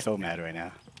 I'm so mad right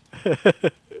now.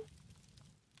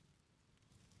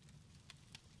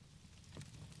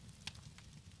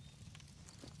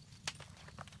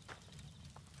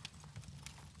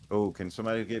 Oh, can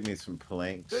somebody get me some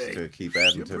planks to keep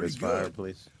adding to this fire,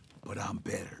 please? But I'm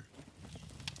better.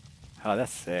 Oh,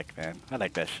 that's sick, man. I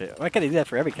like that shit. Why can't they do that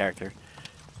for every character?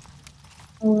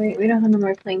 Oh wait, we don't have no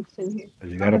more planks in here.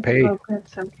 You gotta pay. Oh, grab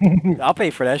some. I'll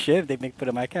pay for that shit if they make put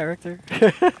in my character.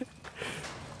 I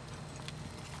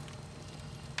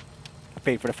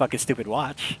paid for the fucking stupid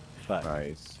watch. Fuck.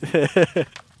 Nice.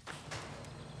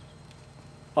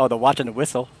 Oh, the watch and the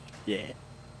whistle. Yeah.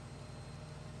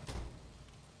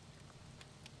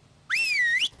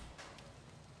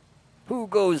 Who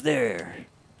goes there,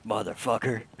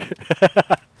 motherfucker?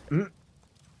 Who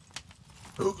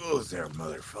goes there,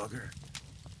 motherfucker?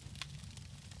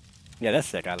 Yeah, that's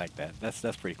sick. I like that. That's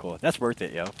pretty cool. That's worth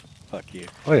it, yo. Fuck you.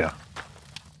 Oh yeah.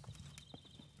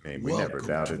 I mean, we never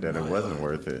doubted that it wasn't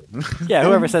worth it. Yeah,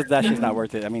 whoever says that shit's not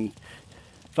worth it. I mean,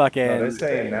 fucking. No, they're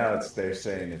saying now they're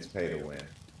saying it's pay to win.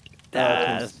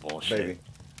 That's bullshit. Baby.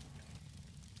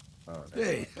 Oh, no.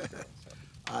 Hey,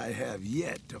 I have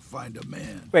yet to find a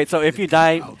man. Wait, so if you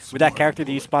that can die with that outsmart character, a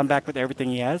do you bullet. spawn back with everything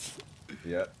he has?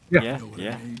 Yeah. Yeah. Yeah. Know what I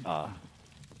Yeah. mean?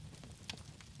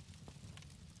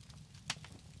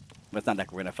 But it's not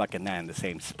like we're gonna fucking land in the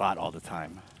same spot all the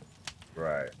time.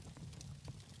 Right.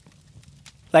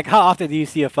 Like, how often do you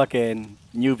see a fucking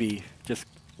newbie just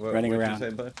running What'd around? you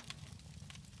say, bud?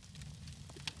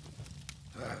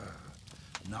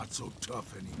 Not so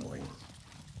tough anymore.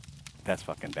 That's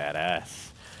fucking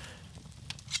badass.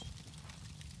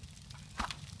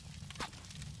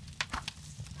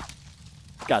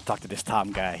 Gotta talk to this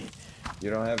Tom guy.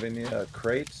 You don't have any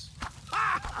crates?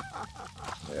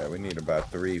 Yeah, we need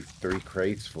about three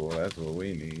crates full. That's what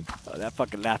we need. Oh, that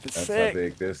fucking laugh is That's sick. how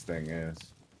big this thing is.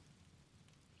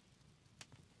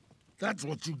 That's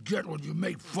what you get when you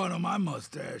make fun of my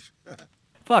mustache.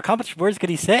 Fuck, how much words could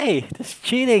he say? This is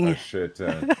cheating. Oh shit.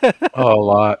 Oh, a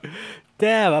lot.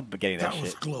 Damn, I'm getting that, That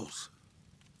was shit. close.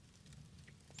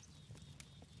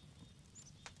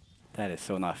 That is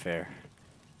so not fair.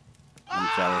 I'm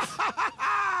jealous.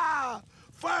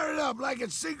 Fire it up like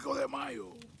it's Cinco de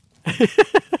Mayo.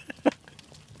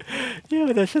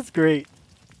 Yeah, that shit's great.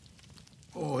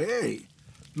 Oh, hey.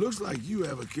 Looks like you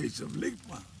have a case of lick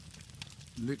my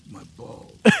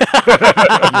balls.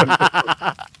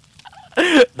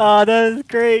 Oh, that is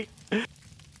great.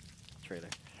 Trailer.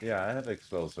 Yeah, I have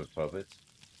explosive puppets.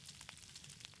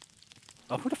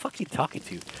 Oh, who the fuck are you talking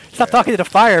to? Stop talking to the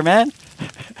fire, man.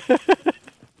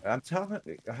 I'm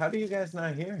talking. How do you guys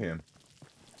not hear him?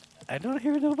 I don't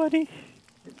hear nobody.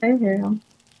 I hear him.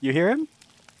 You hear him?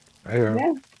 I hear him.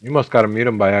 Yeah. You must got to mute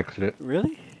him by accident.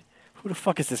 Really? Who the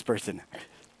fuck is this person?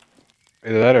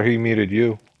 Either that or he muted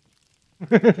you.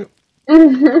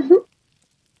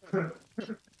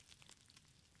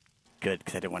 good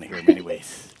because I didn't want to hear him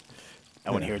anyways.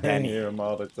 I want to hear I Danny. hear him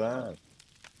all the time.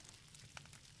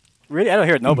 Really? I don't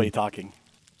hear nobody talking.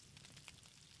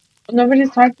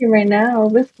 Nobody's talking right now.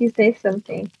 Whiskey, say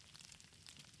something.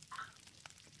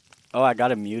 Oh, I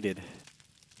got him muted.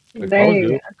 I There told you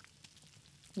you.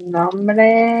 go.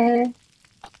 Nombre.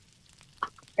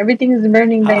 Everything's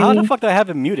burning, How the baby. fuck do I have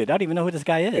him muted? I don't even know who this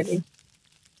guy is. Pretty.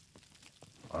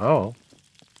 Oh.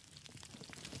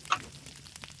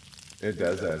 It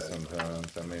does that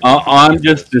sometimes. I mean, I'm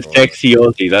just the sexy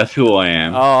Aussie. That's who I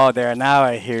am. Oh, there. Now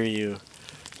I hear you.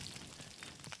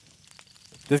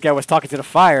 This guy was talking to the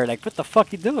fire. Like, what the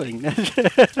fuck you doing? Who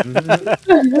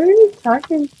are you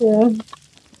talking to?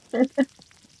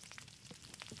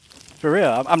 For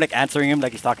real. I'm like answering him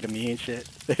like he's talking to me and shit.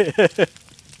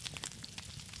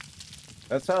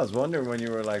 That's how I was wondering when you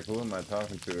were like, "Who am I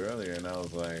talking to?" earlier, and I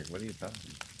was like, "What are you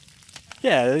talking?"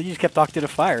 Yeah, you just kept talking to the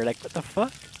fire. Like, what the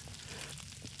fuck?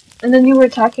 And then you were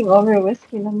talking over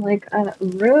Whiskey, and I'm like,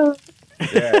 rude.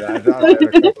 Yeah, I thought that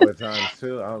a couple of times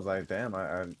too. I was like, "Damn,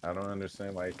 I don't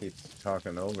understand why he keeps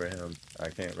talking over him. I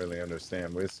can't really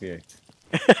understand Whiskey."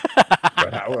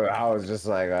 But I was just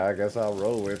like, I guess I'll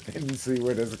roll with it and see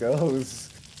where this goes.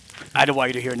 I don't want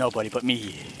you to hear nobody but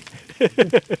me.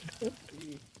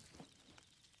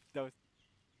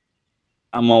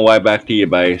 I'm on my way back to your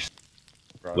base.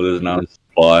 Well, there's another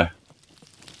supply.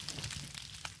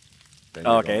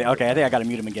 Oh, okay, okay. I think I gotta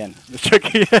mute him again. Just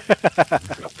joking.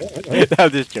 I'm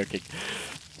just joking.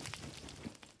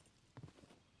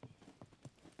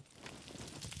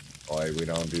 Boy, we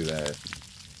don't do that.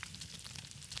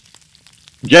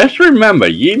 Just remember,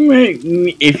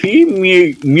 if you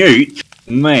mute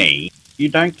me, you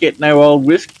don't get no old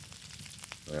whiskey.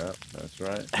 Yeah, that's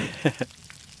right.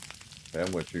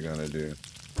 Then what you gonna do?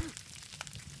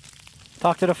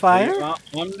 Talk to the fire?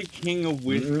 I'm the king of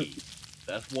whiskey.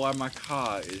 That's why my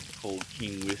car is called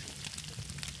King Whiskey.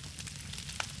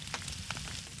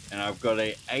 And I've got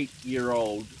a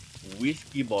 8-year-old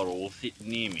whiskey bottle sitting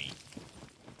near me.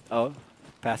 Oh,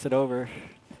 pass it over.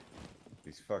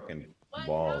 These fucking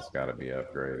balls gotta be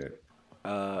upgraded.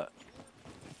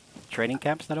 Training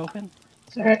camp's not open?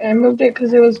 Sorry, I moved it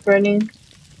because it was burning.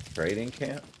 Trading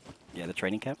camp? Yeah, the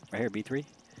training camp right here, B3.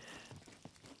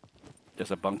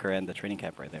 There's a bunker and the training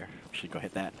camp right there. We should go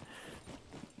hit that.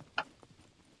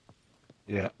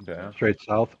 Yeah. Yeah. Straight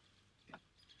south.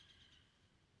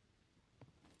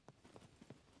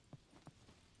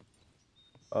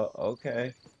 Oh,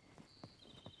 okay.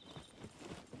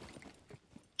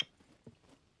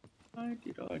 Why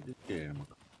did I just get him?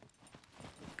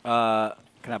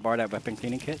 Can I borrow that weapon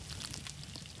cleaning kit?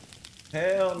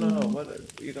 Hell no. What?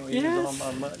 You don't use all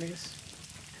my monies?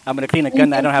 I'm gonna clean a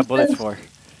gun that I don't have bullets for.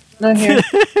 Not here.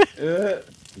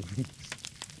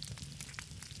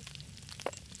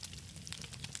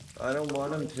 I don't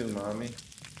want him to, mommy.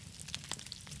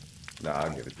 Nah,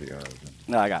 I'll give it to you.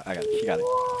 No, I got it. She got it.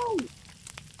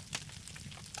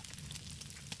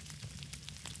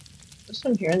 This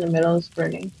one here in the middle is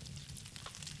burning.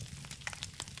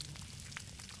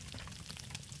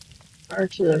 Or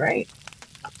to the right.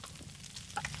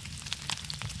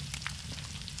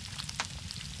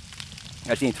 I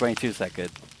just need 22 so I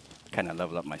could kind of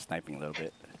level up my sniping a little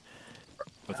bit.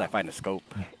 Once I find a scope.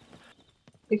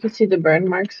 You can see the burn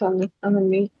marks on the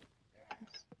meat.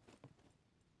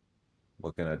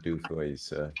 What can I do for you,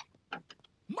 sir?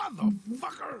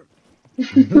 Motherfucker!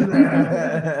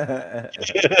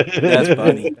 That's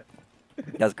funny.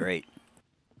 That's great.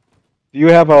 Do you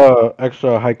have a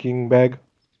extra hiking bag?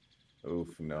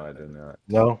 Oof, no, I do not.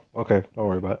 No? Okay, don't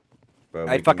worry about it. But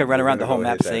I'd fucking run around the whole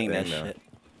map saying that shit.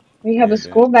 We have a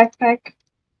school backpack.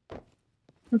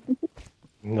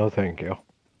 No, thank you.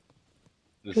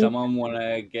 Does someone want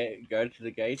to go to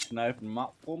the gates and open them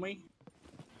up for me?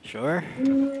 Sure.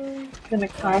 It's gonna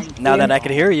cost Now you. that I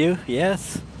can hear you,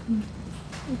 yes.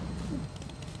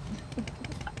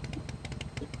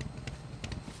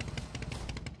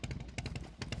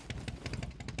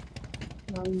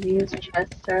 Oh, these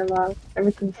chests are locked.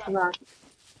 Everything's locked.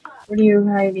 What are you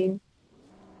hiding?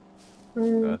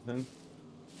 Nothing.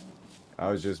 I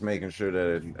was just making sure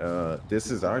that this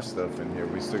is our stuff in here.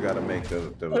 We still got to make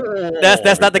the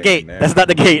That's not the gate. That's not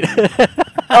the gate.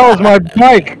 That was my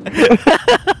bike!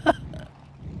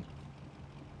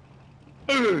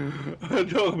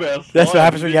 That's what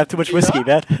happens when you have too much whiskey,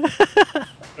 man.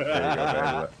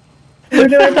 There you go, Where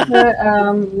do I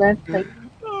put lead plates?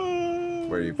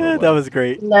 where you put That what? was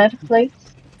great. Lead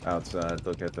plates? Outside.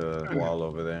 Look at the wall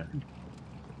over there.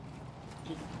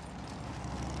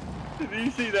 Did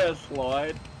you see that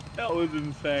slide? That was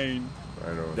insane.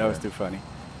 Right over That there. was too funny.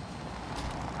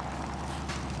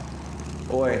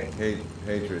 Boy,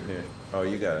 hatred here. Oh,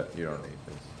 you got it. You don't need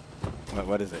this.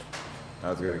 What is it? I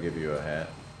was gonna give you a hat.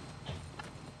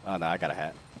 Oh no, I got a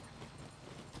hat.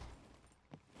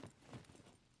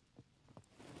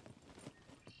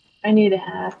 I need a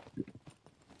hat.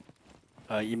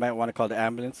 You might want to call the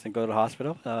ambulance and go to the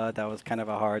hospital. That was kind of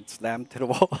a hard slam to the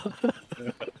wall.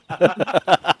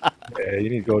 Yeah, you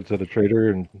need to go to the trader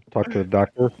and talk to the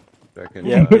doctor. Second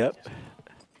Yep, shot. yep.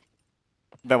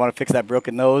 Might want to fix that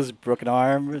broken nose, broken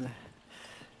arm,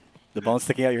 the bone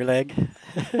sticking out your leg.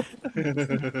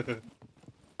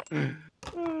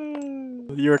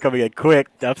 You were coming in quick.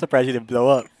 I'm surprised you didn't blow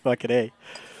up. Fucking A.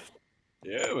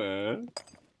 Yeah, man.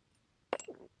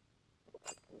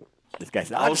 This guy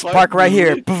said, I I'll was just park right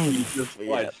here. literally Poof. just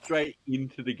Yeah. like straight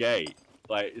into the gate,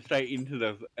 like straight into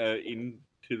the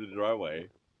driveway.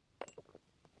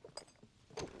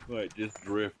 Like just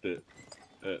drifted.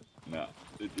 No.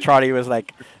 It just- Charlie was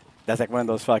like, that's like one of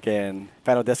those fucking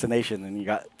Final Destination, and you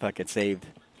got fucking saved.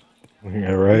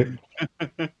 Yeah, right.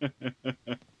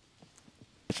 It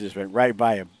just went right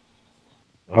by him.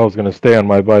 I was gonna stay on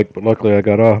my bike, but luckily I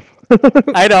got off.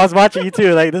 I know, I was watching you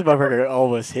too. Like, this motherfucker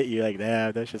almost hit you. Like,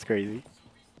 damn, that's just crazy.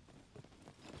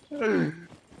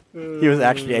 He was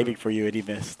actually aiming for you, and he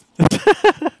missed.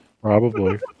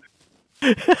 Probably.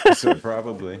 So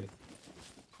probably.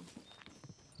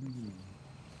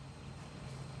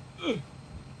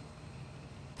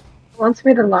 Wants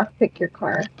me to lockpick your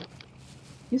car.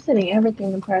 You're sitting everything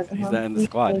in the car. He's not in the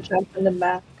squad. You jump in the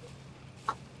back.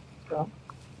 So.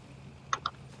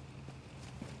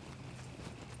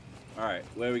 Alright,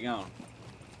 where are we going?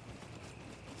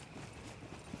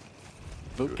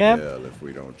 Boot camp? Hell, if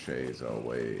we don't chase our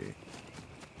way.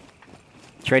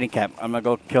 Training camp. I'm gonna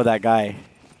go kill that guy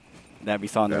that we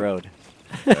saw on the That- road.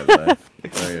 That left.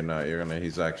 No, you're not. You're gonna.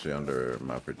 He's actually under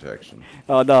my protection.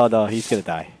 Oh, no, he's gonna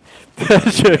die. No,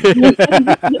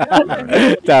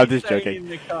 I'm just Staying joking. in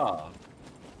the car.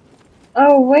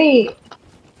 Oh, wait.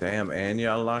 Damn, and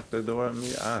y'all locked the door on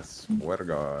me. I swear to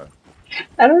God.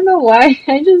 I don't know why.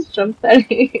 I just jumped at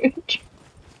you.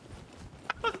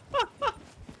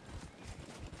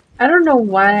 I don't know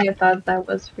why I thought that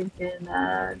was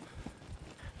freaking,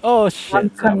 Oh,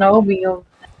 shit. Kenobi over.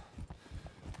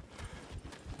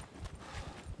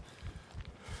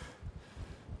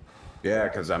 Yeah,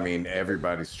 because I mean,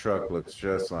 everybody's truck looks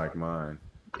just like mine.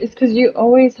 It's because you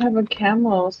always have a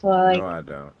camo, so like. No, I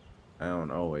don't. I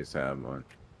don't always have one.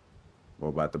 What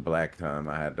about the black time?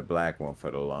 I had the black one for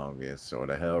the longest, or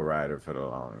the Hell Rider for the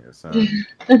longest,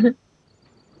 huh?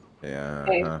 Yeah.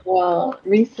 Okay, well,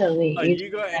 recently. Oh, you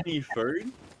got any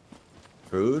food?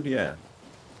 Food? Yeah.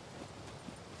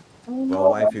 Oh, Well, no.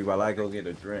 wifey, while I go get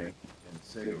a drink and a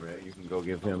cigarette, you can go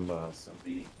give him some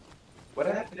meat. What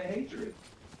happened to Hatred?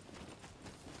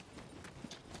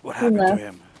 What happened to left?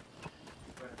 him?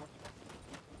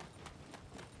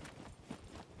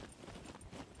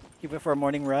 He went for a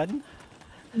morning run.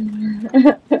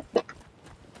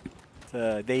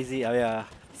 To Daisy,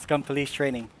 Scum police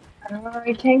training. Oh,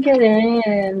 I can't get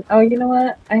in. Oh, you know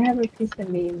what? I have a piece of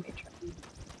meat in my truck.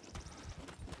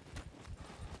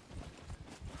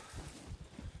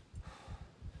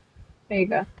 There you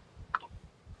go.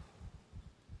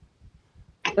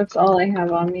 That's all I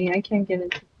have on me. I can't get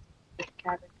into the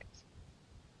cabin.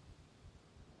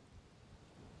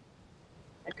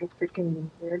 Like a freaking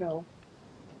weirdo.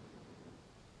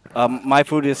 My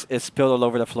food is spilled all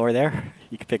over the floor there.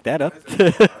 You can pick that up.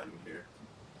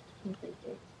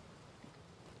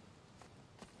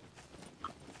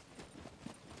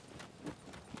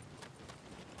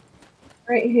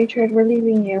 Right, Hatred, we're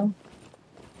leaving you.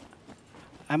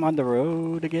 I'm on the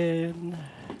road again.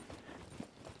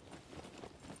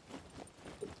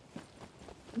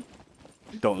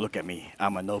 Don't look at me.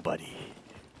 I'm a nobody.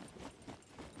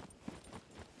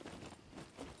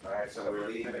 Alright, so we're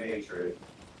leaving Hatred.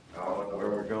 I don't know where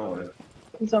we're going.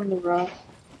 He's on the road.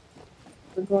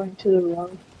 We're going to the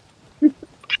road.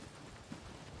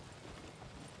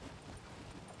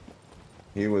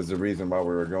 He was the reason why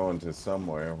we were going to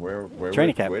somewhere. Where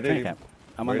Training camp. where did Training he, camp.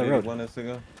 I'm where on the did road. he want us to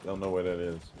go? Don't know where that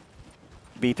is.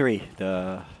 B3,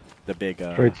 the big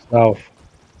Straight south.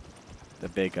 the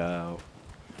big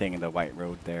thing in the white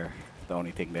road there. The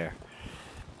only thing there.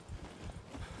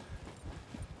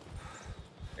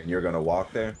 And you're gonna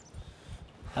walk there?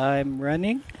 I'm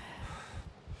running.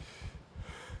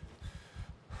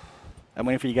 I'm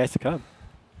waiting for you guys to come.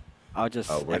 I'll just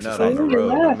Oh, we're exercise. not on the Ooh,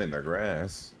 road. yeah. I'm in the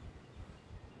grass.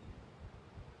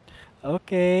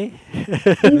 Okay.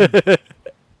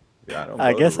 Yeah, I don't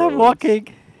I go guess to I'm roads.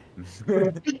 walking.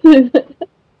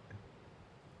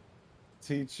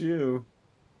 Teach you.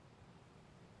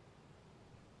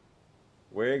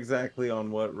 Where exactly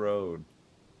on what road?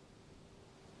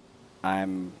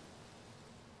 I'm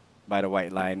by the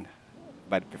white line,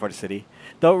 before the city.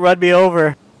 Don't run me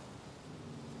over.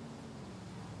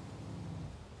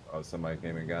 Oh, somebody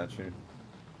came and got you?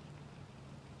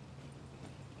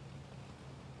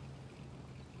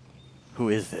 Who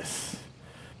is this?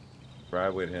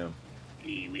 Ride with him.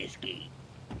 Whiskey.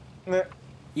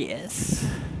 Yes.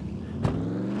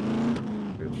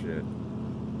 Good shit.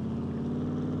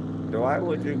 Why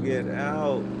would you get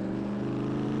out?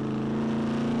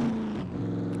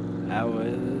 I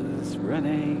was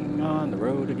running on the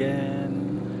road again.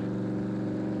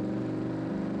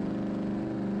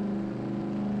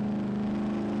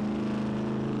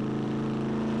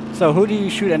 So who do you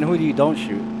shoot and who do you don't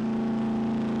shoot?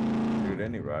 Shoot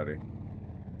anybody.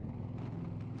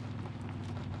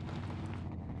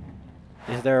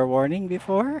 Is there a warning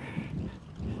before?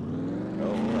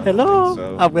 Oh, I Hello, think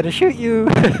so. I'm gonna shoot you. You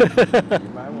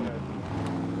might wanna...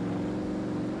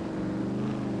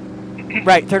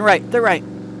 Right, turn right, turn right.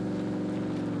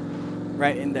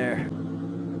 Right in there.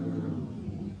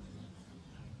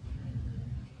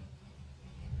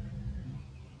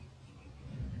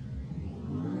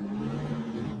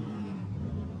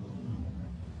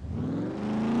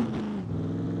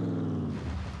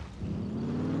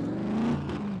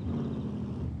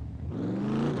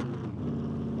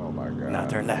 Oh my god. Now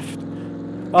turn left.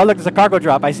 Oh look, there's a cargo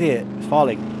drop. I see it. It's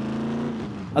falling.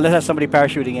 Unless there's somebody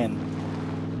parachuting in.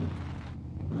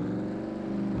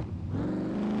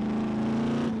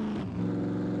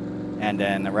 And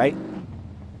then the right.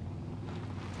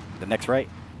 The next right.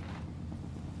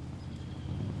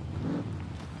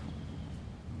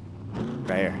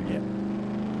 Right here, yeah.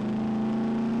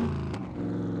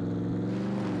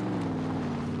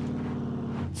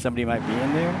 Somebody might be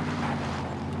in there.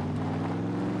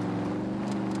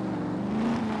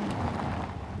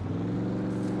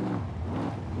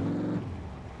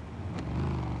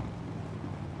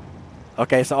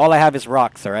 Okay, so all I have is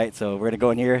rocks, alright? So we're gonna go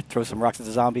in here, throw some rocks at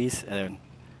the zombies, and then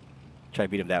try to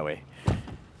beat them that way.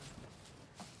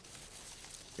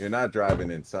 You're not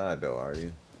driving inside though, are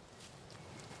you?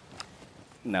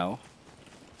 No.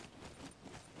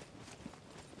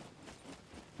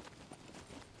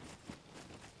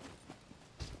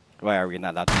 Why are we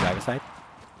not allowed to drive inside?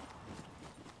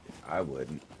 I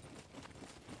wouldn't.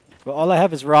 Well, all I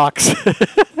have is rocks.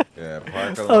 Yeah,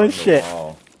 park along Oh, the shit.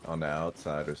 wall on the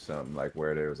outside or something, like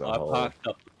where there's a I hole. parked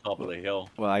up the top of the hill.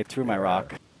 Well, I threw my Yeah.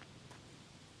 rock.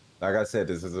 Like I said,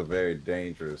 this is a very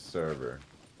dangerous server.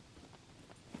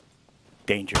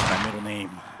 Danger, my middle name.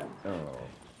 Oh.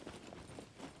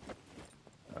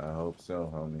 I hope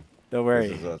so, homie. Don't worry.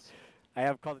 This is us. I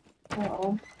have called.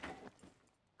 Uh-oh.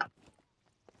 I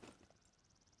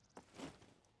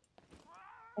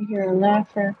hear a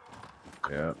laugher.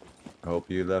 Yeah.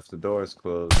 Hope you left the doors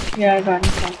closed. Yeah, I got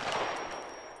inside.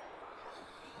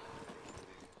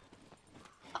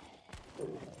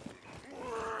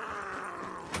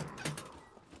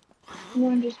 Come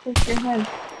on, just push your head.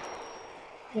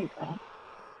 There you go.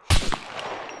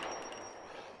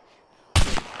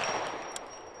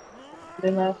 They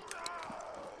left.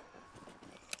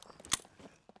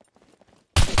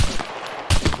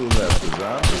 Who left? The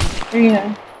zombies?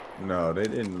 Yeah. No, they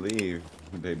didn't leave.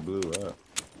 They blew up.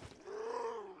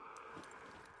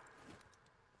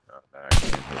 Oh, I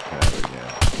can't hit that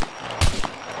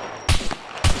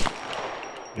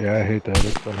again. Yeah, I hate that.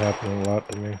 It's been happening a lot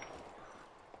to me.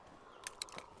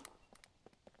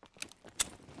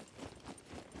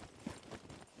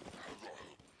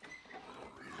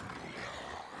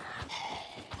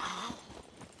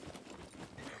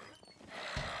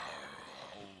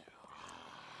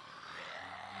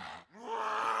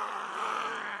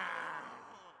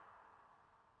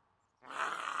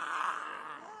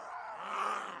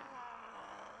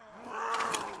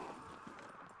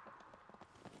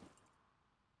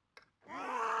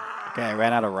 Okay, I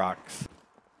ran out of rocks.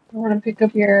 I want to pick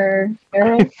up your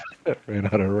arrows. Ran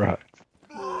out of rocks.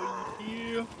 Oh,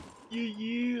 yeah.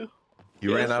 Yeah.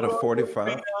 You ran Guess out of what?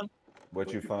 45?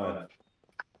 What'd you find?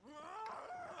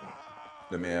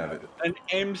 Let me have it. An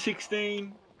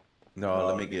M16? No,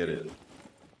 let me get it.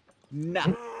 Nah.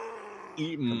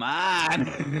 Eat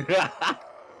mine.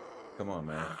 Come on,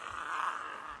 man.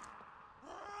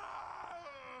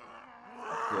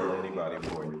 I'll kill anybody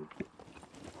for you.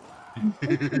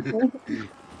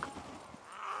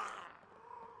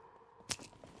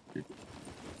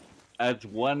 That's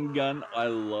one gun I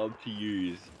love to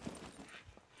use.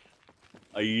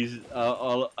 I use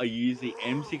the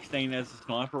M16 as a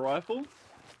sniper rifle,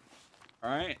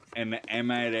 alright, and the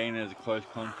M18 as a close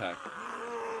contact.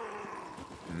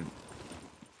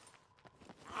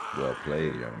 Well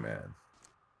played, young man.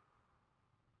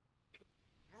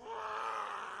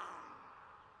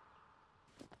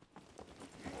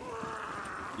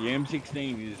 The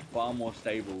M16 is far more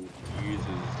stable to use as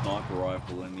a sniper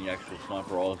rifle than the actual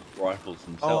sniper rifles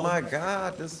themselves. Oh my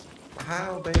God! This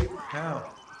how, babe?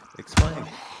 How? Explain.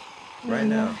 Right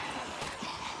now.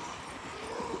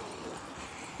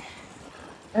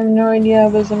 I have no idea. I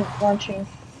wasn't watching.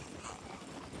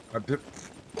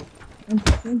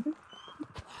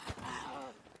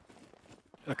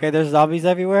 Okay, there's zombies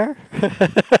everywhere.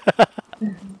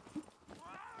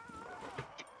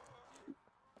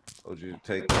 Told you to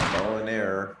take the bow and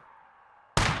arrow.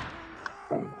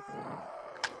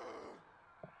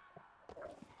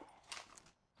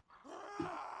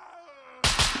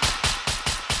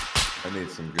 I need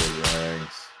some good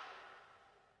rags.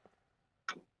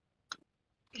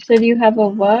 You said you have a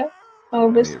what? Oh,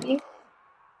 whiskey?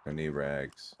 I need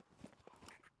rags.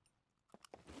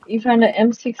 You found an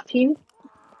M16?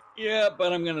 Yeah,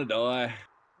 but I'm gonna die.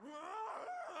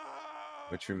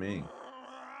 What you mean?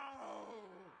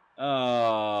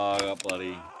 Oh, I got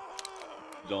bloody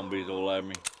zombies all over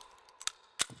me.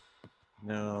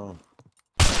 No.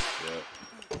 Yep.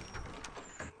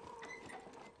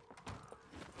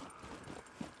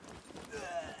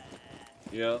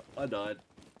 Yeah, I died.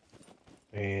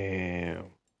 Damn.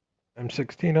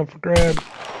 M16 up for grabs.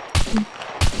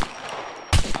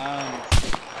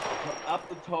 Up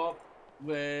the top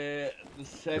where the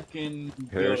second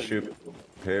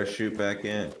Parachute back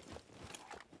in.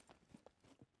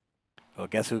 Well,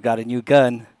 guess who got a new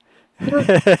gun?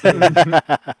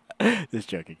 Just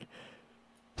joking.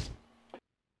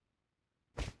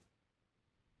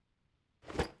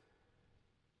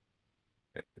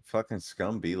 Fucking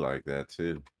Scum be like that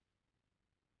too.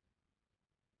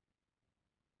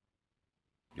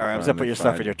 All right, I'm gonna put your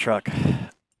stuff in your truck.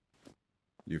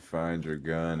 You find your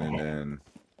gun and then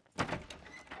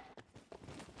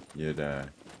you die.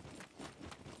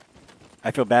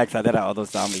 I feel bad because I let out all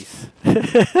those zombies.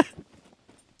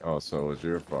 Oh, so it was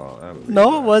your fault.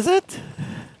 No, was it?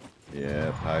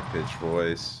 Yeah, high-pitched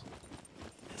voice.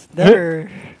 It's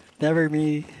never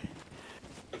me.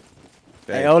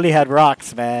 I only had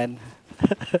rocks, man.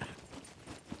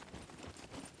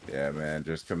 Yeah, man,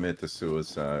 just commit to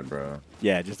suicide, bro.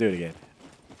 Yeah, just do it again.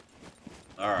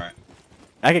 All right.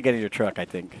 I could get in your truck, I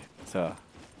think. So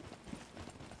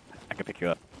I can pick you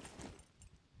up.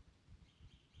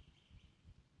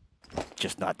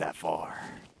 Just not that far.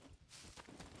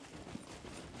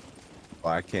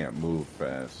 Well, I can't move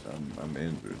fast. I'm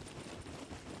injured.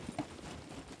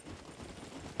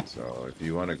 So if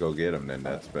you want to go get him, then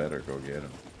that's better. Go get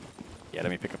him. Yeah,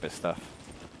 let me pick up his stuff.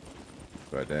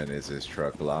 But then is his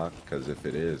truck locked? Because if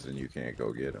it is, then you can't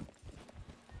go get him.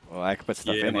 Well, I could put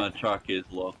stuff in it. Yeah, my truck is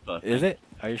locked. Is it?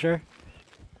 Are you sure?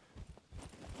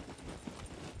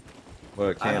 Well,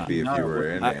 it can't be if you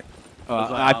were in it.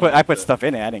 I put stuff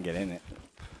in it. I didn't get in it.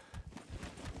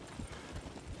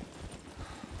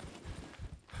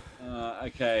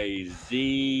 Okay,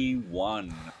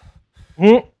 Z1.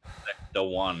 Sector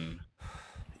 1.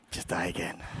 Just die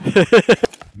again.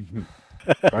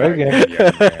 Try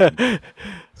again.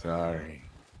 Sorry.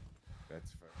 That's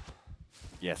fair.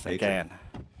 Yes, I can.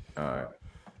 Alright.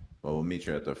 Well, we'll meet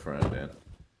you at the front then.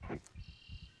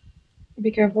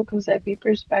 Be careful because that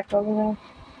beeper's back over there.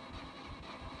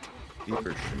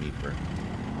 Beeper schmeeper.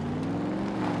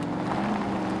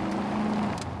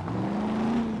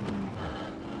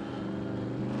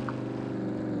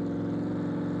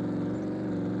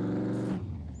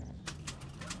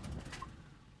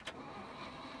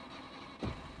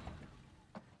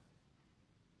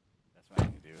 That's what I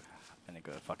need to do. I need to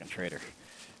go to fucking trader.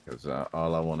 Because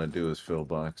all I want to do is fill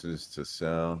boxes to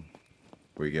sell.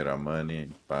 We get our money,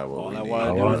 buy what we need. All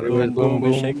I want to do is boom,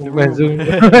 boom, shake the room.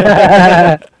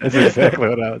 That's exactly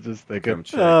what I was just thinking. Come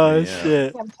check Oh, me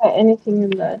shit. Can't put anything in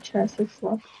the chassis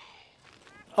left.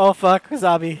 Oh, fuck.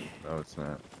 Zombie. No, it's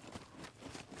not.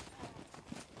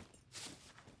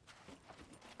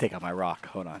 Take out my rock.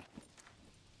 Hold on.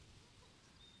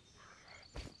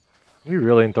 We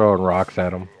really ain't throwing rocks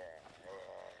at him.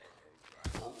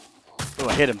 Oh,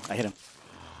 I hit him. I hit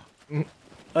him.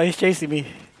 Oh, he's chasing me.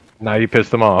 Now you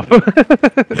pissed him off.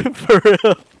 For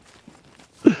real.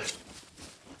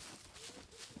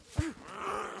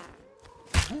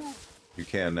 You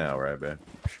can now, right, babe?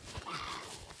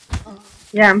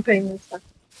 Yeah, I'm putting this stuff.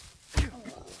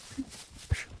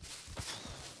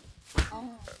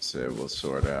 That's it. We'll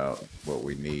sort out what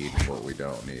we need and what we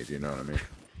don't need. You know what I mean?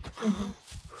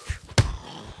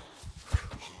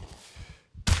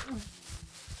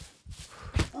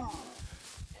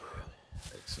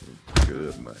 Make some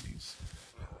good monies.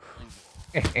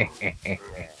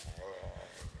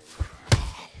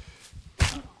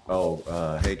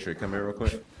 Oh, Hatred, come here real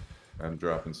quick. I'm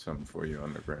dropping something for you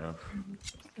on the ground.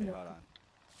 Okay, hold on.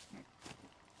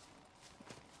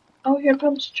 Oh, here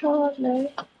comes Charlie.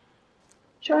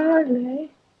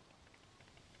 Charlie.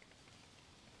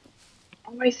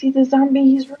 Oh, I see the zombie.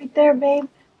 He's right there, babe.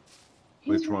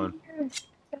 He's Which right one? here.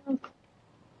 South,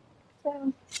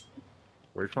 south.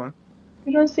 Which one?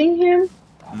 You don't see him?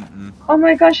 Mm-mm. Oh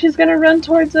my gosh, he's gonna run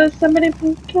towards us. Somebody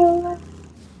please kill him.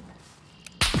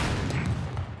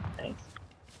 Nice.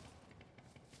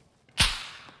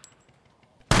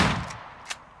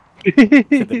 So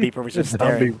the beeper was just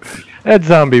staring. That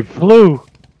zombie flew.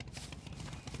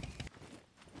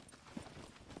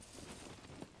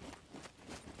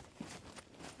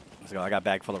 Let's go. I got a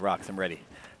bag full of rocks. I'm ready.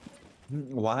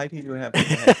 Why do you have a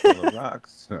bag full of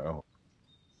rocks?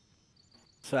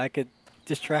 So I could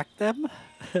distract them.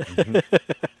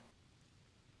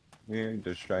 we ain't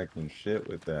distracting shit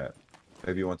with that.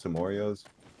 Maybe you want some Oreos?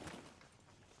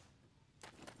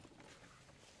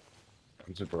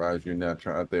 I'm surprised you're not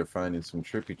out there finding some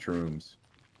trippy shrooms.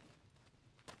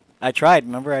 I tried.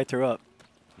 Remember, I threw up.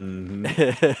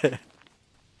 Mm-hmm.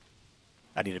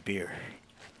 I need a beer.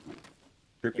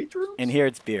 Trippy shrooms? In here,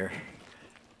 it's beer.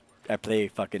 I play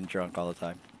fucking drunk all the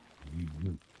time.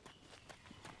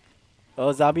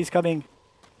 Oh, zombies coming.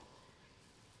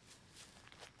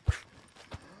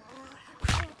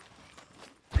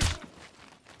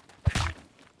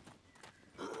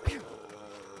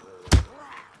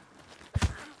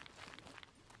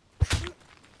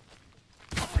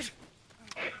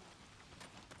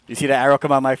 You see the arrow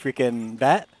come on my freaking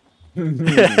bat?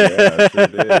 Yeah, sure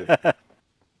did.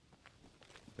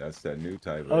 That's that new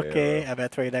type of Okay, arrow. I'm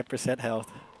at 29% health.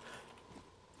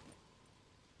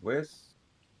 Where's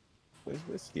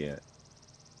Whiskey at?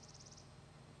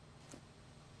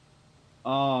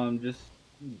 I'm just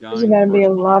There's going gonna be a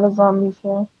for lot of zombies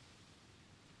here.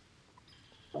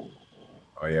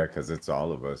 Oh yeah, because it's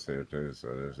all of us here too,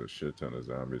 so there's a shit ton of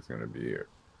zombies gonna be here.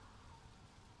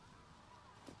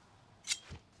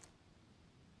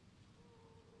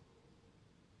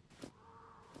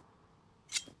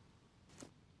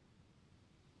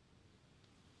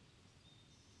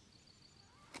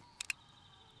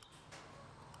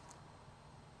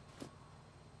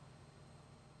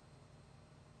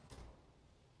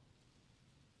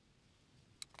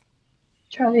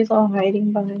 Charlie's all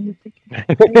hiding behind the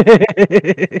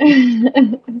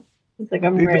He's like,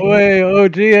 I'm Lead the ready. way,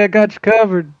 OG. I got you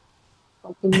covered.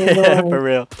 Open the door. For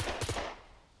real.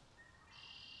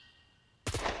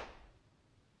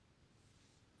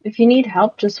 If you need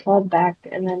help, just fall back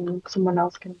and then someone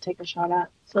else can take a shot at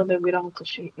so that we don't have to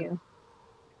shoot you.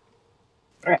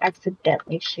 Or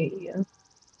accidentally shoot you.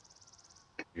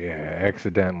 Yeah,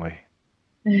 accidentally.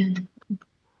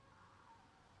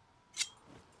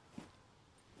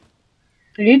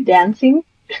 Are you dancing?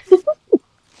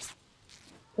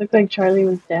 Looked like Charlie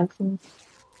was dancing.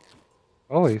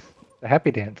 Always. A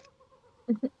happy dance.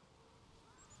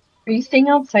 Are you staying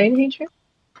outside, Hatred?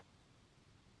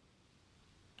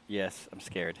 Yes, I'm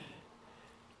scared.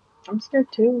 I'm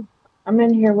scared too. I'm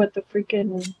in here with the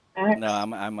freaking axe. No,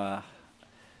 I'm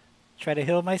try to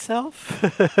heal myself.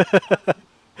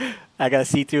 I got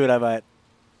C2 and I'm at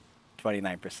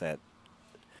 29%.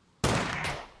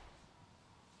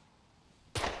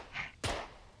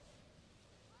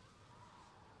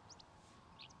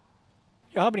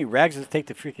 Yo, how many rags does it take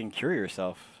to freaking cure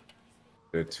yourself?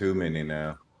 There are too many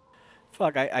now.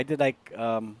 Fuck, I did like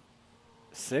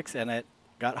 6 and it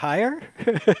got higher.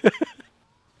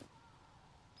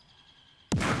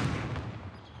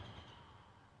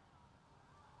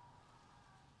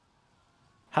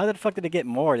 How the fuck did it get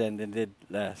more than did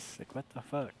less? Like, what the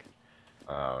fuck?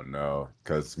 Oh no,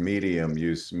 because medium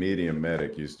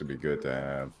medic used to be good to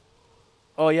have.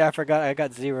 Oh yeah, I forgot. I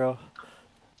got 0.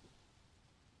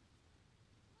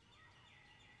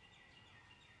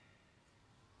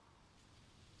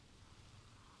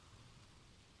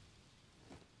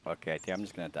 Okay, I think I'm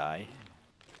just gonna die.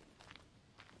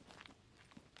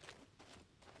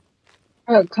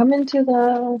 Oh, come into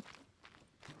the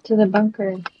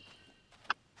bunker.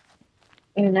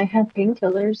 And I have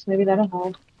painkillers. Maybe that'll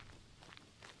help.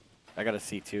 I got a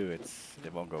C2.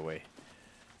 It won't go away.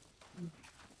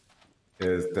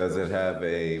 Does it have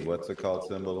a what's it called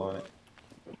symbol on it?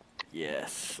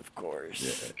 Yes, of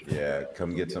course. Yeah.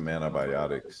 Come get some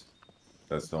antibiotics.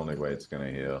 That's the only way it's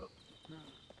gonna heal.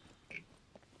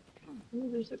 Oh,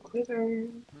 there's a quiver.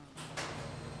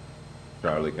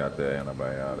 Charlie got the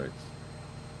antibiotics.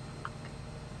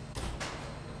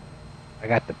 I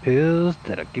got the pills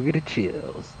that'll give you the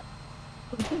chills.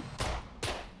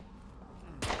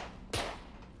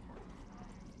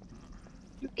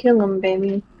 Kill him,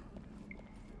 baby.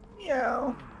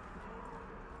 Yeah.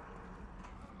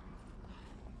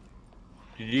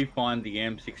 Did you find the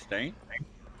M16?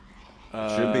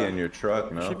 Should be in your truck,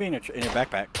 It no? should be in your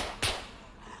backpack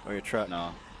or your truck.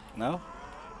 No, No?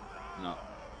 no.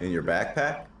 In your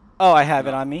backpack? Oh, I have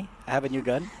it No. on me. I have a new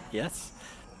gun. Yes.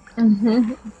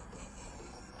 Mm-hmm.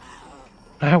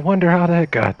 I wonder how that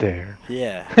got there.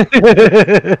 Yeah.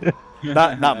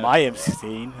 not my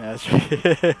M16. That's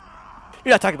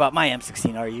You're not talking about my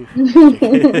M16, are you?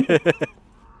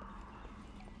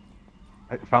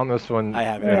 I found this one I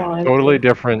have at it. Yeah. a totally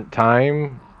different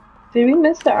time. Did we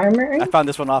miss the armory? I found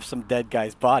this one off some dead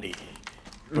guy's body.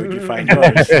 Where'd you find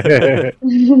yours?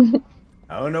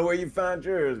 I don't know where you found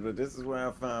yours, but this is where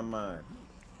I found mine.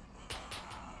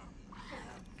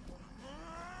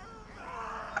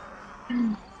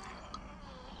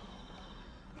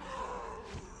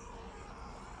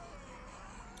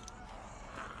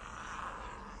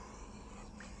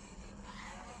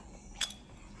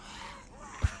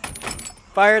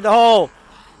 Fire in the hole!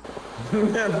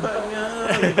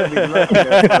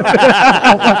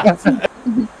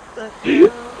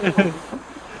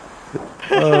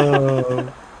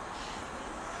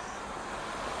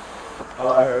 All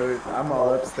I heard is, I'm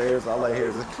all upstairs. All I hear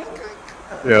is a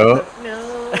Yeah.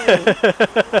 no.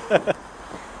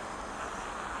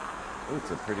 Ooh,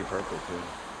 it's a pretty purple too.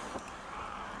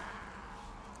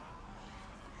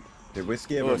 Did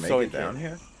Whiskey ever Ooh, make so it it down came.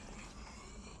 here?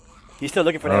 He's still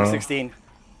looking for the M16.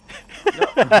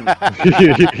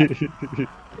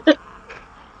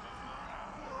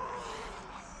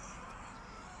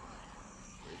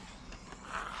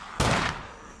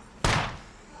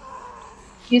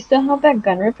 Do you still have that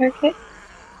gun repair kit?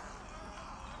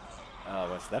 Oh,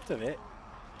 what's left of it?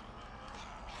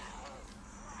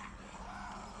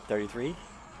 33?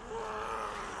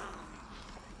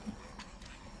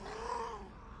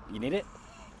 You need it?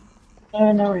 I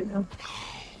don't know right now.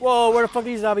 Whoa, where the fuck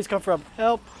these zombies come from?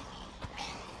 Help!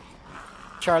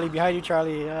 Charlie, behind you,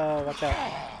 Charlie. Oh, watch out.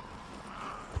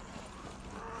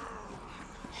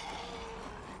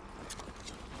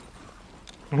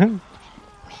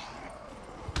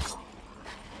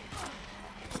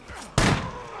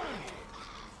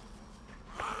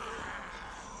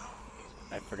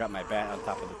 I forgot my bat on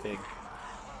top of the pig.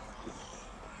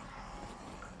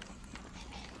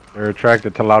 They're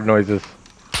attracted to loud noises.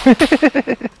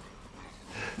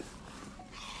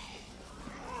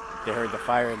 They heard the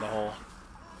fire in the hole.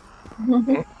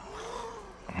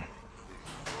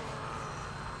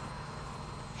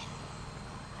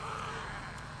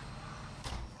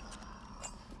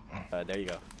 There you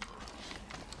go.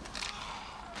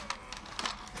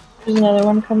 There's another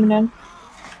one coming in.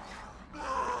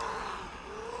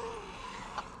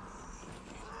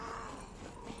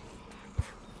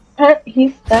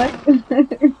 He's stuck.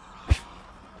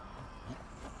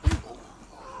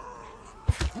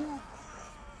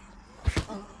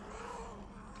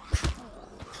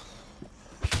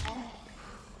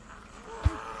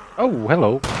 Oh,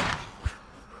 hello.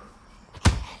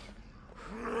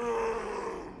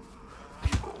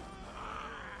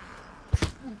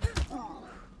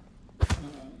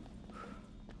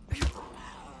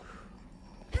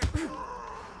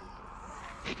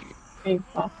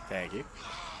 Thank you.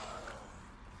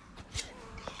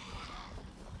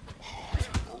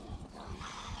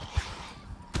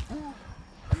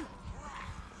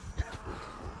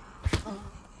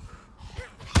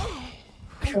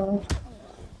 Sure.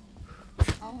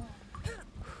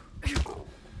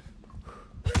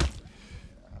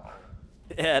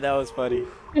 Yeah, that was funny.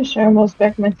 I sure almost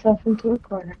backed myself into a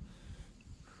corner.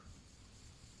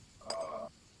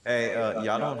 Hey,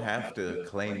 y'all don't have to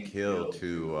claim kill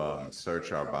to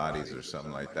search our bodies or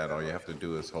something like that. All you have to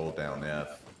do is hold down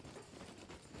F.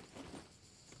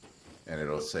 And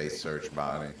it'll say search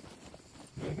body.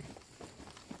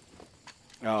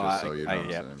 Oh, Just so you know,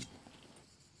 yeah. so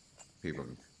people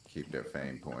can keep their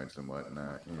fame points and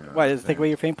whatnot. You know Why, does it take away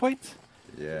your fame points?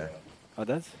 Yeah. Oh, it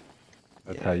does?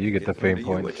 That's how you get the fame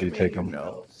points. You take them.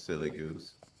 No, silly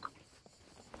goose.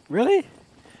 Really?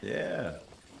 Yeah.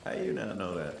 How you not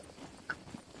know that?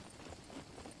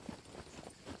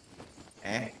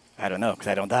 Eh? I don't know, because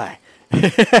I don't die.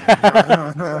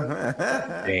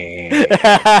 Damn.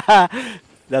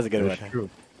 That's a good That's one. true.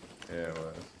 Yeah, it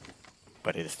was.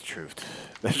 But it is the truth.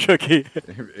 That's tricky.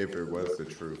 If it was the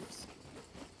truth.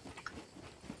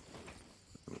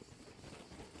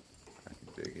 I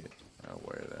can dig it. I'll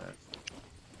wear that.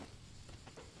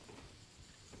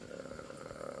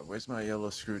 Where's my yellow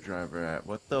screwdriver at?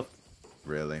 What the?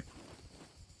 Really?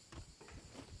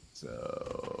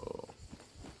 So.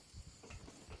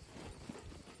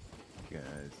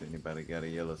 Guys Has anybody got a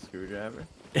yellow screwdriver?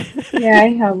 Yeah, I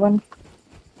have one.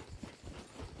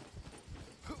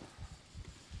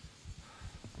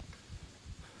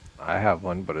 I have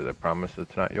one, but I promise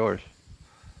it's not yours.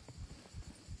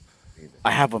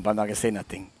 I have one, but I'm not gonna say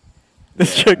nothing. Yeah.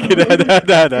 Just joking. No,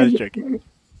 just joking.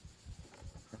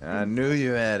 I knew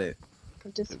you had it. I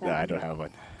just No, I found don't it. have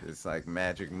one. It's like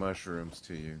magic mushrooms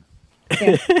to you.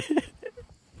 Yeah.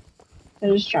 I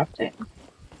just dropped it.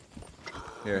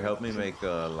 Here, help me make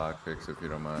a lockpicks if you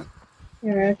don't mind.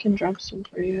 Here, I can drop some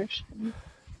for you, actually.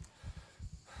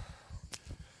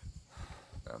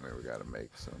 I mean, we gotta make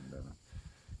some.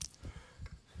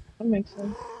 That makes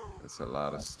sense. There's a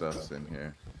lot of stuffs in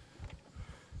here.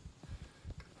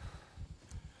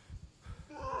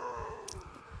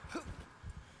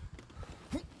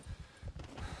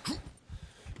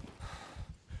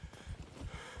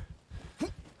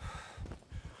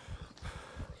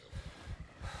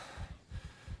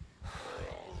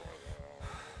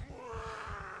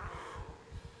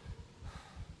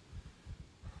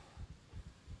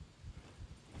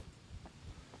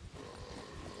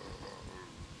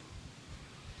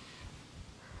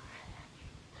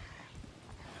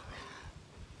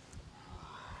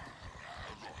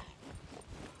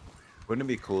 Wouldn't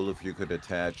it be cool if you could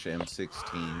attach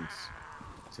M16s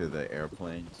to the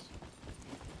airplanes?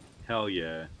 Hell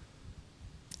yeah.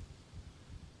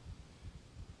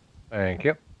 Thank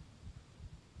you.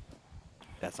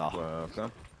 That's all.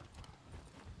 Welcome.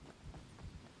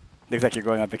 Looks like you're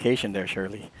going on vacation there,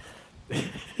 Shirley.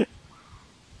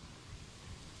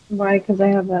 Why? Because I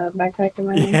have a backpack in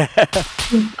my hand.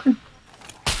 Yeah.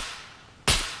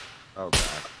 Oh god.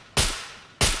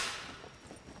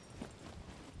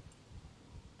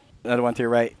 Another one to your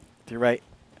right. To your right.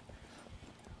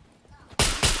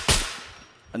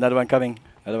 Another one coming.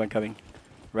 Another one coming.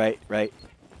 Right, right.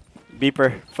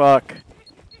 Beeper. Fuck.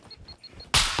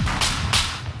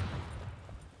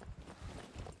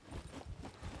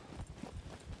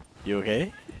 You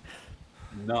okay?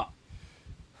 No,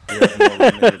 You have more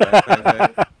room in your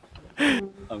backpack, eh?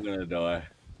 I'm gonna die.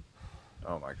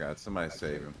 Oh my god, somebody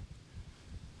save him.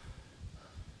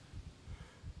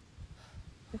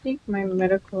 I think my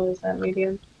medical is at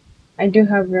medium. I do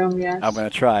have room, yes. I'm gonna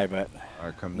try, but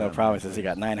Alright, come no down. promises. He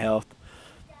got 9 health.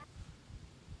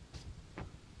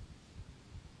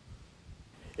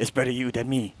 It's better you than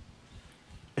me.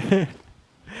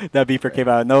 That beeper came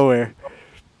out of nowhere.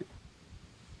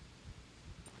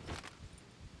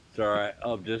 It's alright,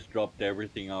 I've just dropped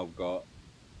everything I've got.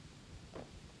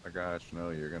 My gosh,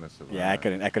 no, you're gonna survive. Yeah, I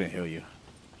couldn't heal you.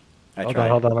 I Hold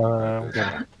tried. on, hold on. I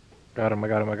got him. I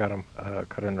got him.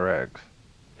 Cut in rags.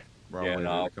 Wrong Yeah, way, no,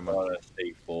 dude. I've Come got on. a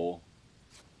state full.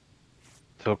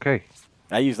 It's okay.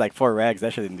 I used like 4 rags.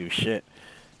 That shouldn't do shit.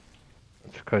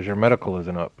 It's because your medical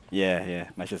isn't up. Yeah, yeah.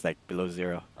 Mine's just like below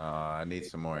 0. I need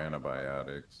some more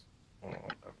antibiotics.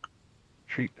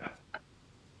 Treat.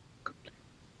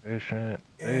 Patient.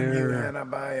 Damn you, There.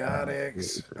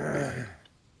 antibiotics.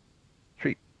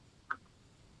 Treat.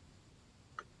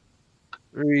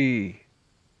 3.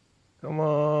 Come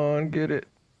on, get it.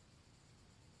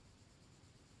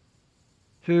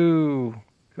 2.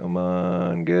 Come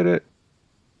on, get it.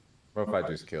 What if I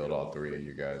just killed all 3 of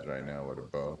you guys right now with a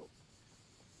bow?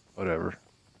 Whatever.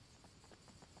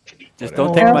 Just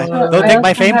Whatever. don't take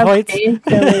my fame have points.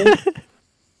 painkillers.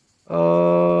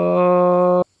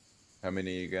 How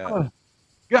many you got?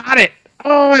 Got it.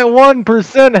 Oh, at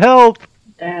 1% health.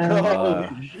 Damn.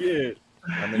 Holy shit.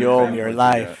 How many You owe fame me your points you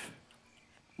got? life.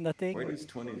 Nothing. Wait, these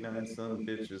 29 son of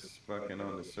bitches fucking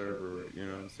on the server, you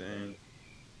know what I'm saying?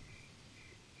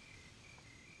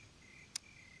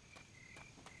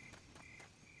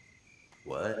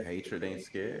 What? Hatred ain't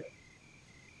scared?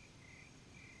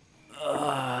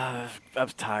 I'm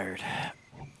tired.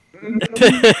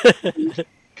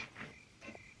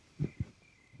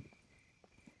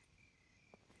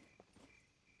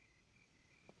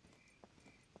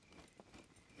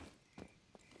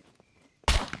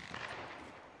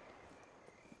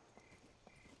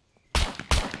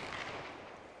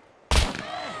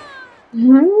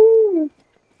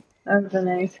 That was a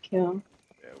nice kill.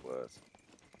 Yeah, it was.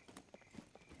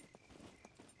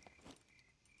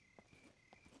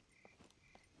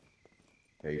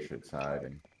 Hatred's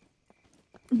hiding.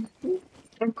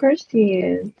 Of course he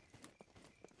is.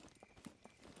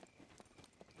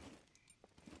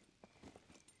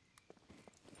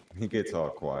 He gets all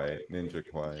quiet, ninja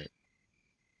quiet.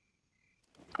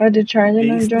 Oh, did Charlie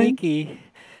Being not join? sneaky.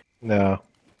 No,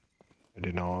 I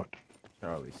did not.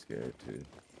 Charlie's scared too.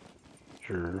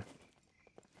 Sure.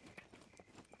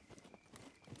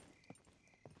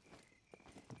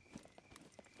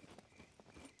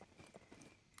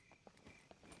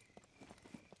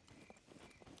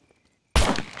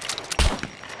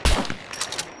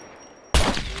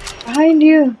 Behind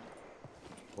you.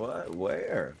 What?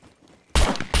 Where? Is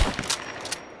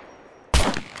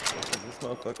this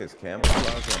motherfucker's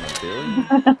camouflage on a billion?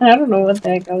 I don't know what the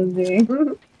heck I was doing.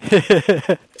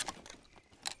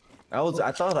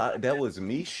 I thought that was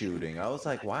me shooting. I was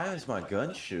like, why is my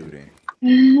gun shooting?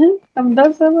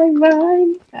 That's like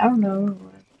behind. I don't know.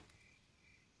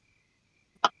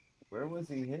 Where was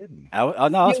he hidden? Oh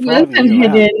no, I was He following wasn't you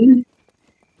around. hidden.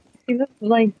 He was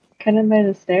like kind of by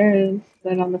the stairs,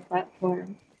 then on the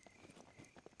platform.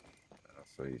 Oh,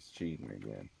 so he's cheating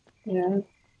again. Yeah.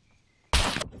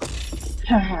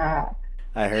 Haha.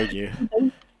 I heard you.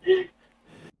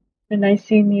 And I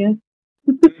seen you.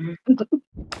 Where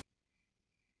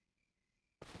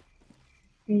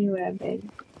you at, babe?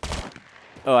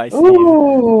 Oh, I see you.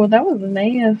 Ooh, that was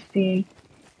nasty.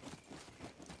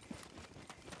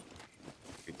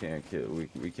 We can't kill.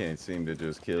 We can't seem to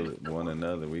just kill one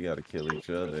another. We got to kill each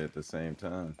other at the same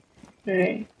time.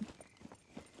 Right.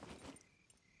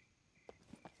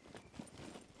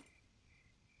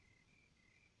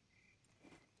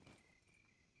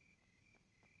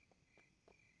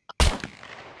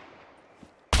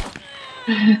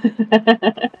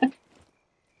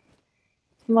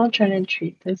 I'm all trying to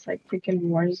treat this like freaking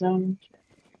war zone.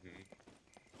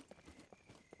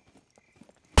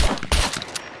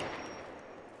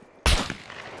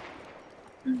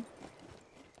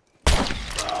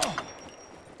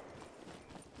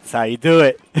 That's how you do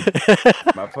it.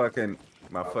 My fucking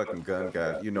gun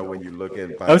got. You know when you look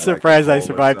at. I'm surprised I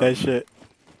survived that shit.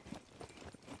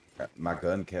 My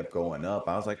gun kept going up.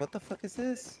 I was like, what the fuck is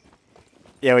this?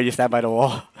 Yeah, when you stand by the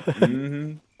wall.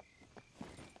 Mm-hmm.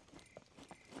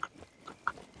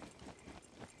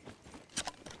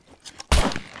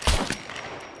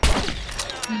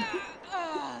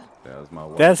 That was my.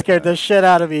 That scared the shit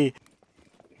out of me.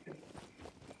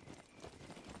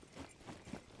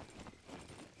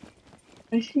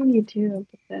 I seen you too,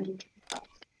 but then.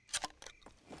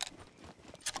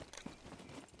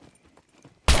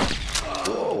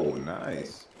 Whoa,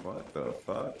 nice. What the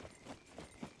fuck?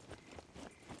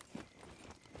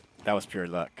 That was pure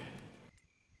luck.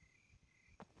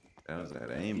 That was that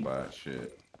aimbot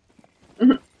shit. I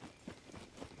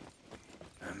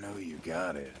know you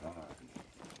got it.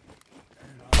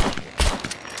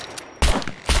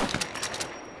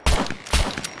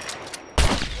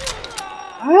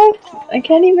 What? I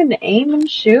can't even aim and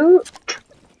shoot?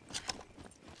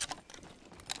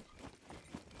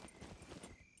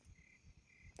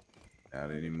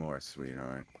 Not anymore,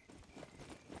 sweetheart.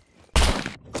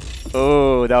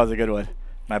 Oh, that was a good one.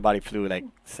 My body flew like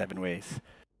 7 ways.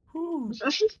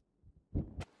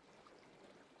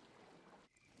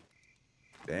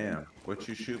 Damn, what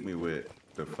you shoot me with?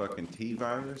 The fucking T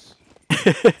virus?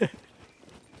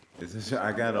 Is this?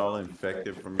 I got all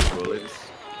infected from your bullets.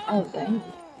 Oh, dang.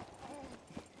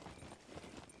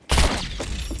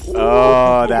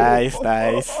 Oh, nice,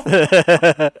 nice.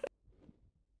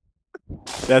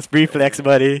 That's reflex,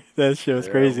 buddy. That shit was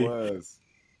crazy. It was.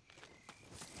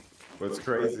 What's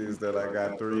crazy is that I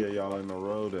got 3 of y'all in a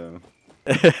row though.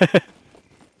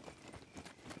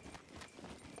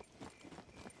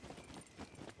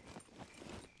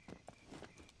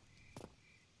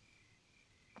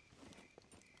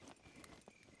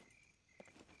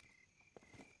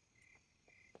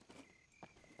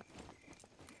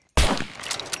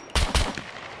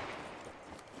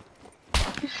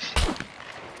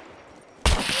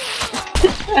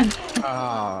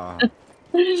 Ah.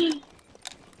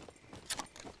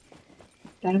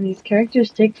 Damn, these characters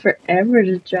take forever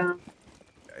to jump.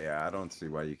 Yeah, I don't see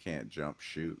why you can't jump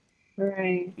shoot.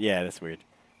 Right. Yeah, that's weird.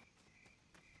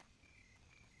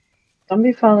 Don't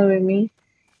be following me.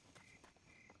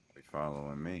 Be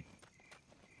following me.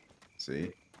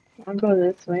 See? I'll go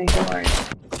this way. Don't worry.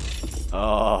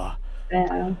 Oh.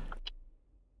 Yeah.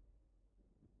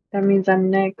 That means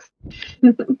I'm next.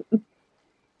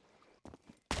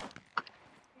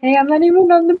 Hey, I'm not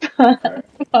even on the platform.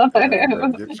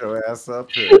 Get your ass up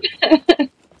here.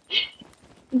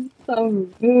 So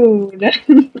rude.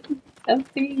 I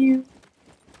see you.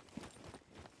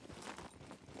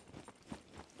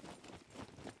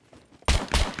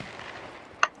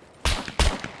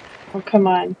 Oh, come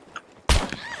on.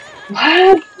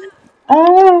 What?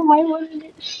 Oh, why wasn't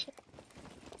it? Shit.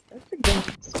 That's a good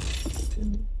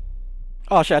one.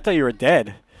 Oh shit, I thought you were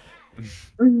dead.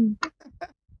 Mm.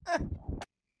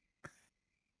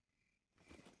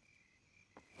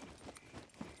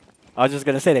 I was just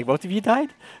gonna say, like, both of you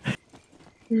died?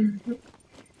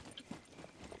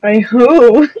 By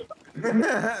who?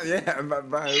 Yeah,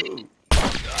 by who?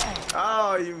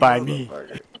 Oh, you By me.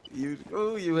 motherfucker.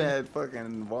 You had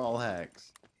fucking wall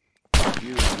hacks.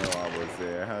 You didn't know I was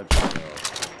there. How'd you know?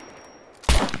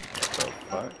 What the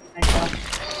fuck? I know.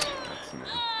 That's new.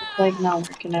 It's like not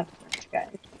working out for this guy.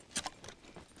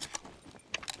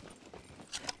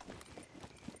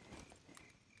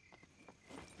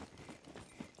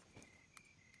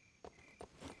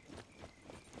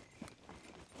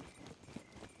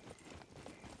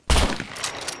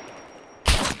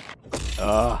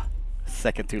 Oh,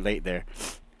 second too late there.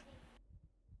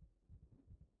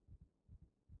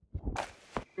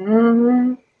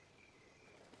 Mm-hmm.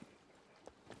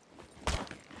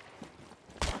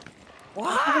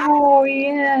 Oh,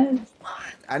 yes.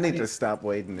 I need to stop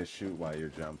waiting to shoot while you're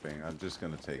jumping. I'm just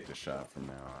gonna take the shot from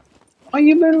now Oh,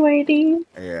 you've been waiting?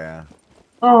 on. Yeah.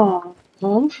 Oh,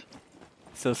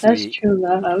 So that's sweet. true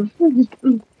love.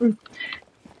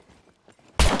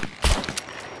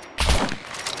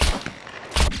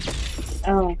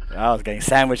 Oh, I was getting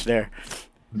sandwiched there.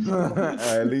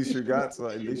 At least you got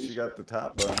the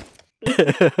top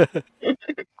button.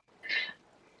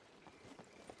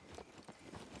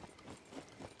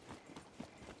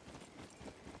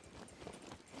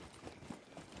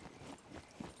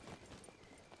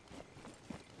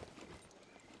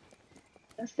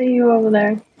 I see you over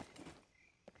there.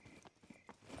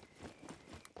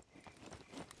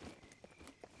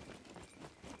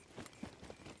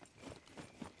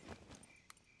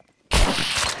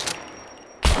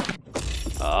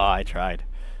 Oh, I tried.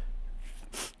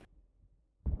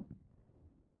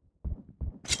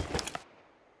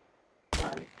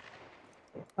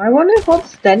 I wonder if hold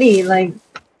steady, like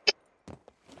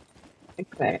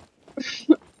that.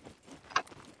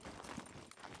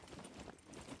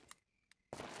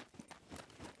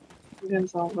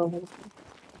 Guns all over the place.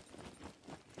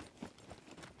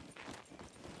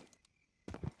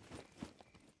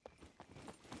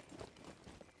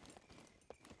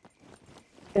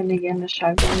 Then again, the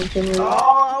shotgun is in Oh,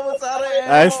 I was out of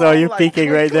ammo. I saw you I'm peeking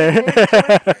click, right click, there.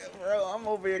 click, click. Bro, I'm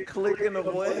over here clicking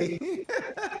away.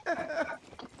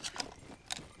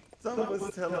 Someone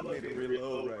was telling me to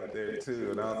reload right there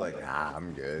too, and I was like, nah,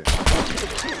 I'm good.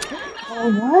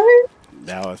 Oh, what?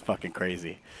 That was fucking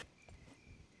crazy.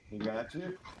 He got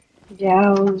you? Yeah,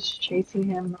 I was chasing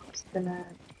him. I was gonna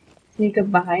sneak up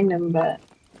behind him, but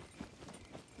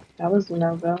that was a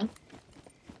no-go.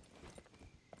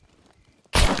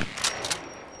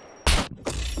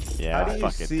 Yeah, How I do was you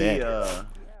fucking see dead.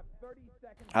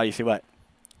 How do you see what?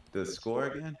 the score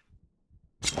again?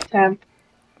 Tab.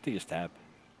 I think just tab.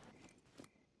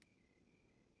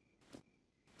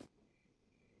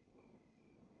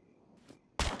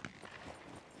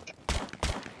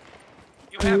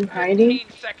 You Are have you hiding?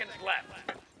 15 seconds left.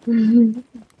 10,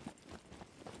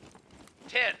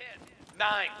 10,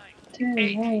 9,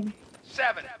 8, 9.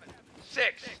 7,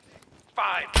 6,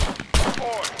 5,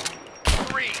 4,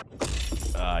 3.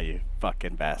 Ah, you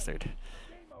fucking bastard.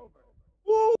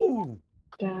 Woo!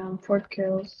 Down, 4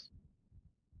 kills.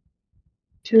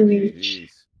 2 each.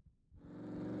 GG's.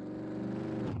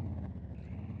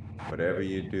 Whatever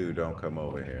you do, don't come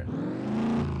over here.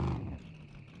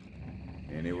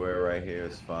 Anywhere right here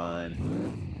is fine.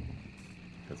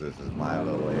 Because this is my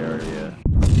little area.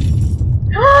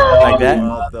 Like that?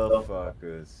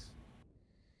 Motherfuckers.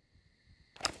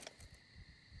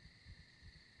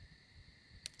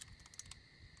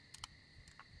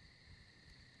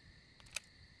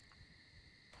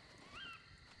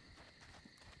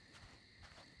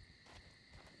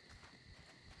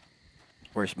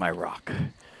 Where's my rock?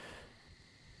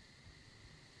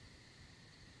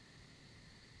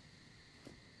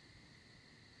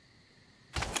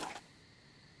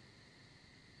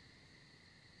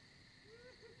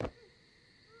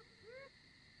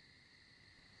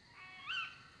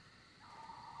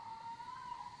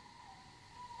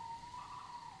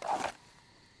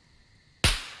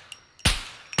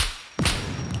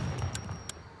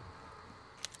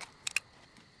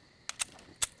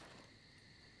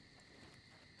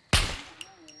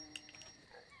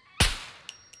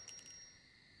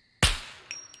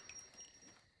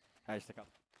 I just took out.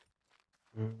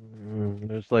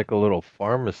 There's like a little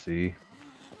pharmacy,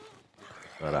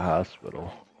 not a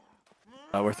hospital.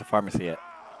 Where's the pharmacy at?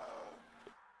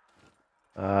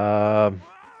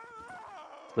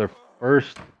 The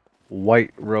first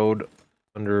white road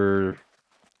under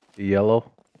the yellow.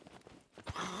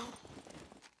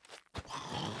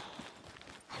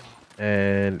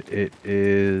 And it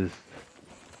is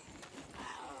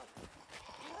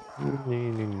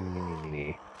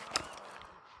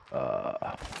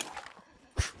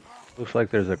looks like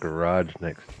there's a garage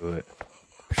next to it.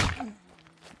 I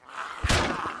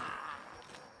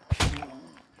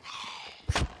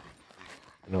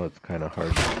know it's kind of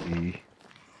hard to see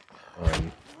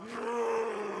on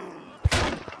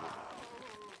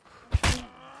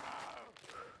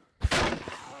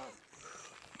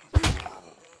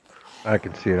I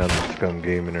can see it on the Scum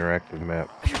game interactive map.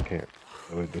 I can't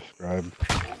really describe.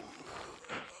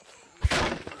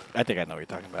 I think I know what you're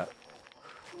talking about.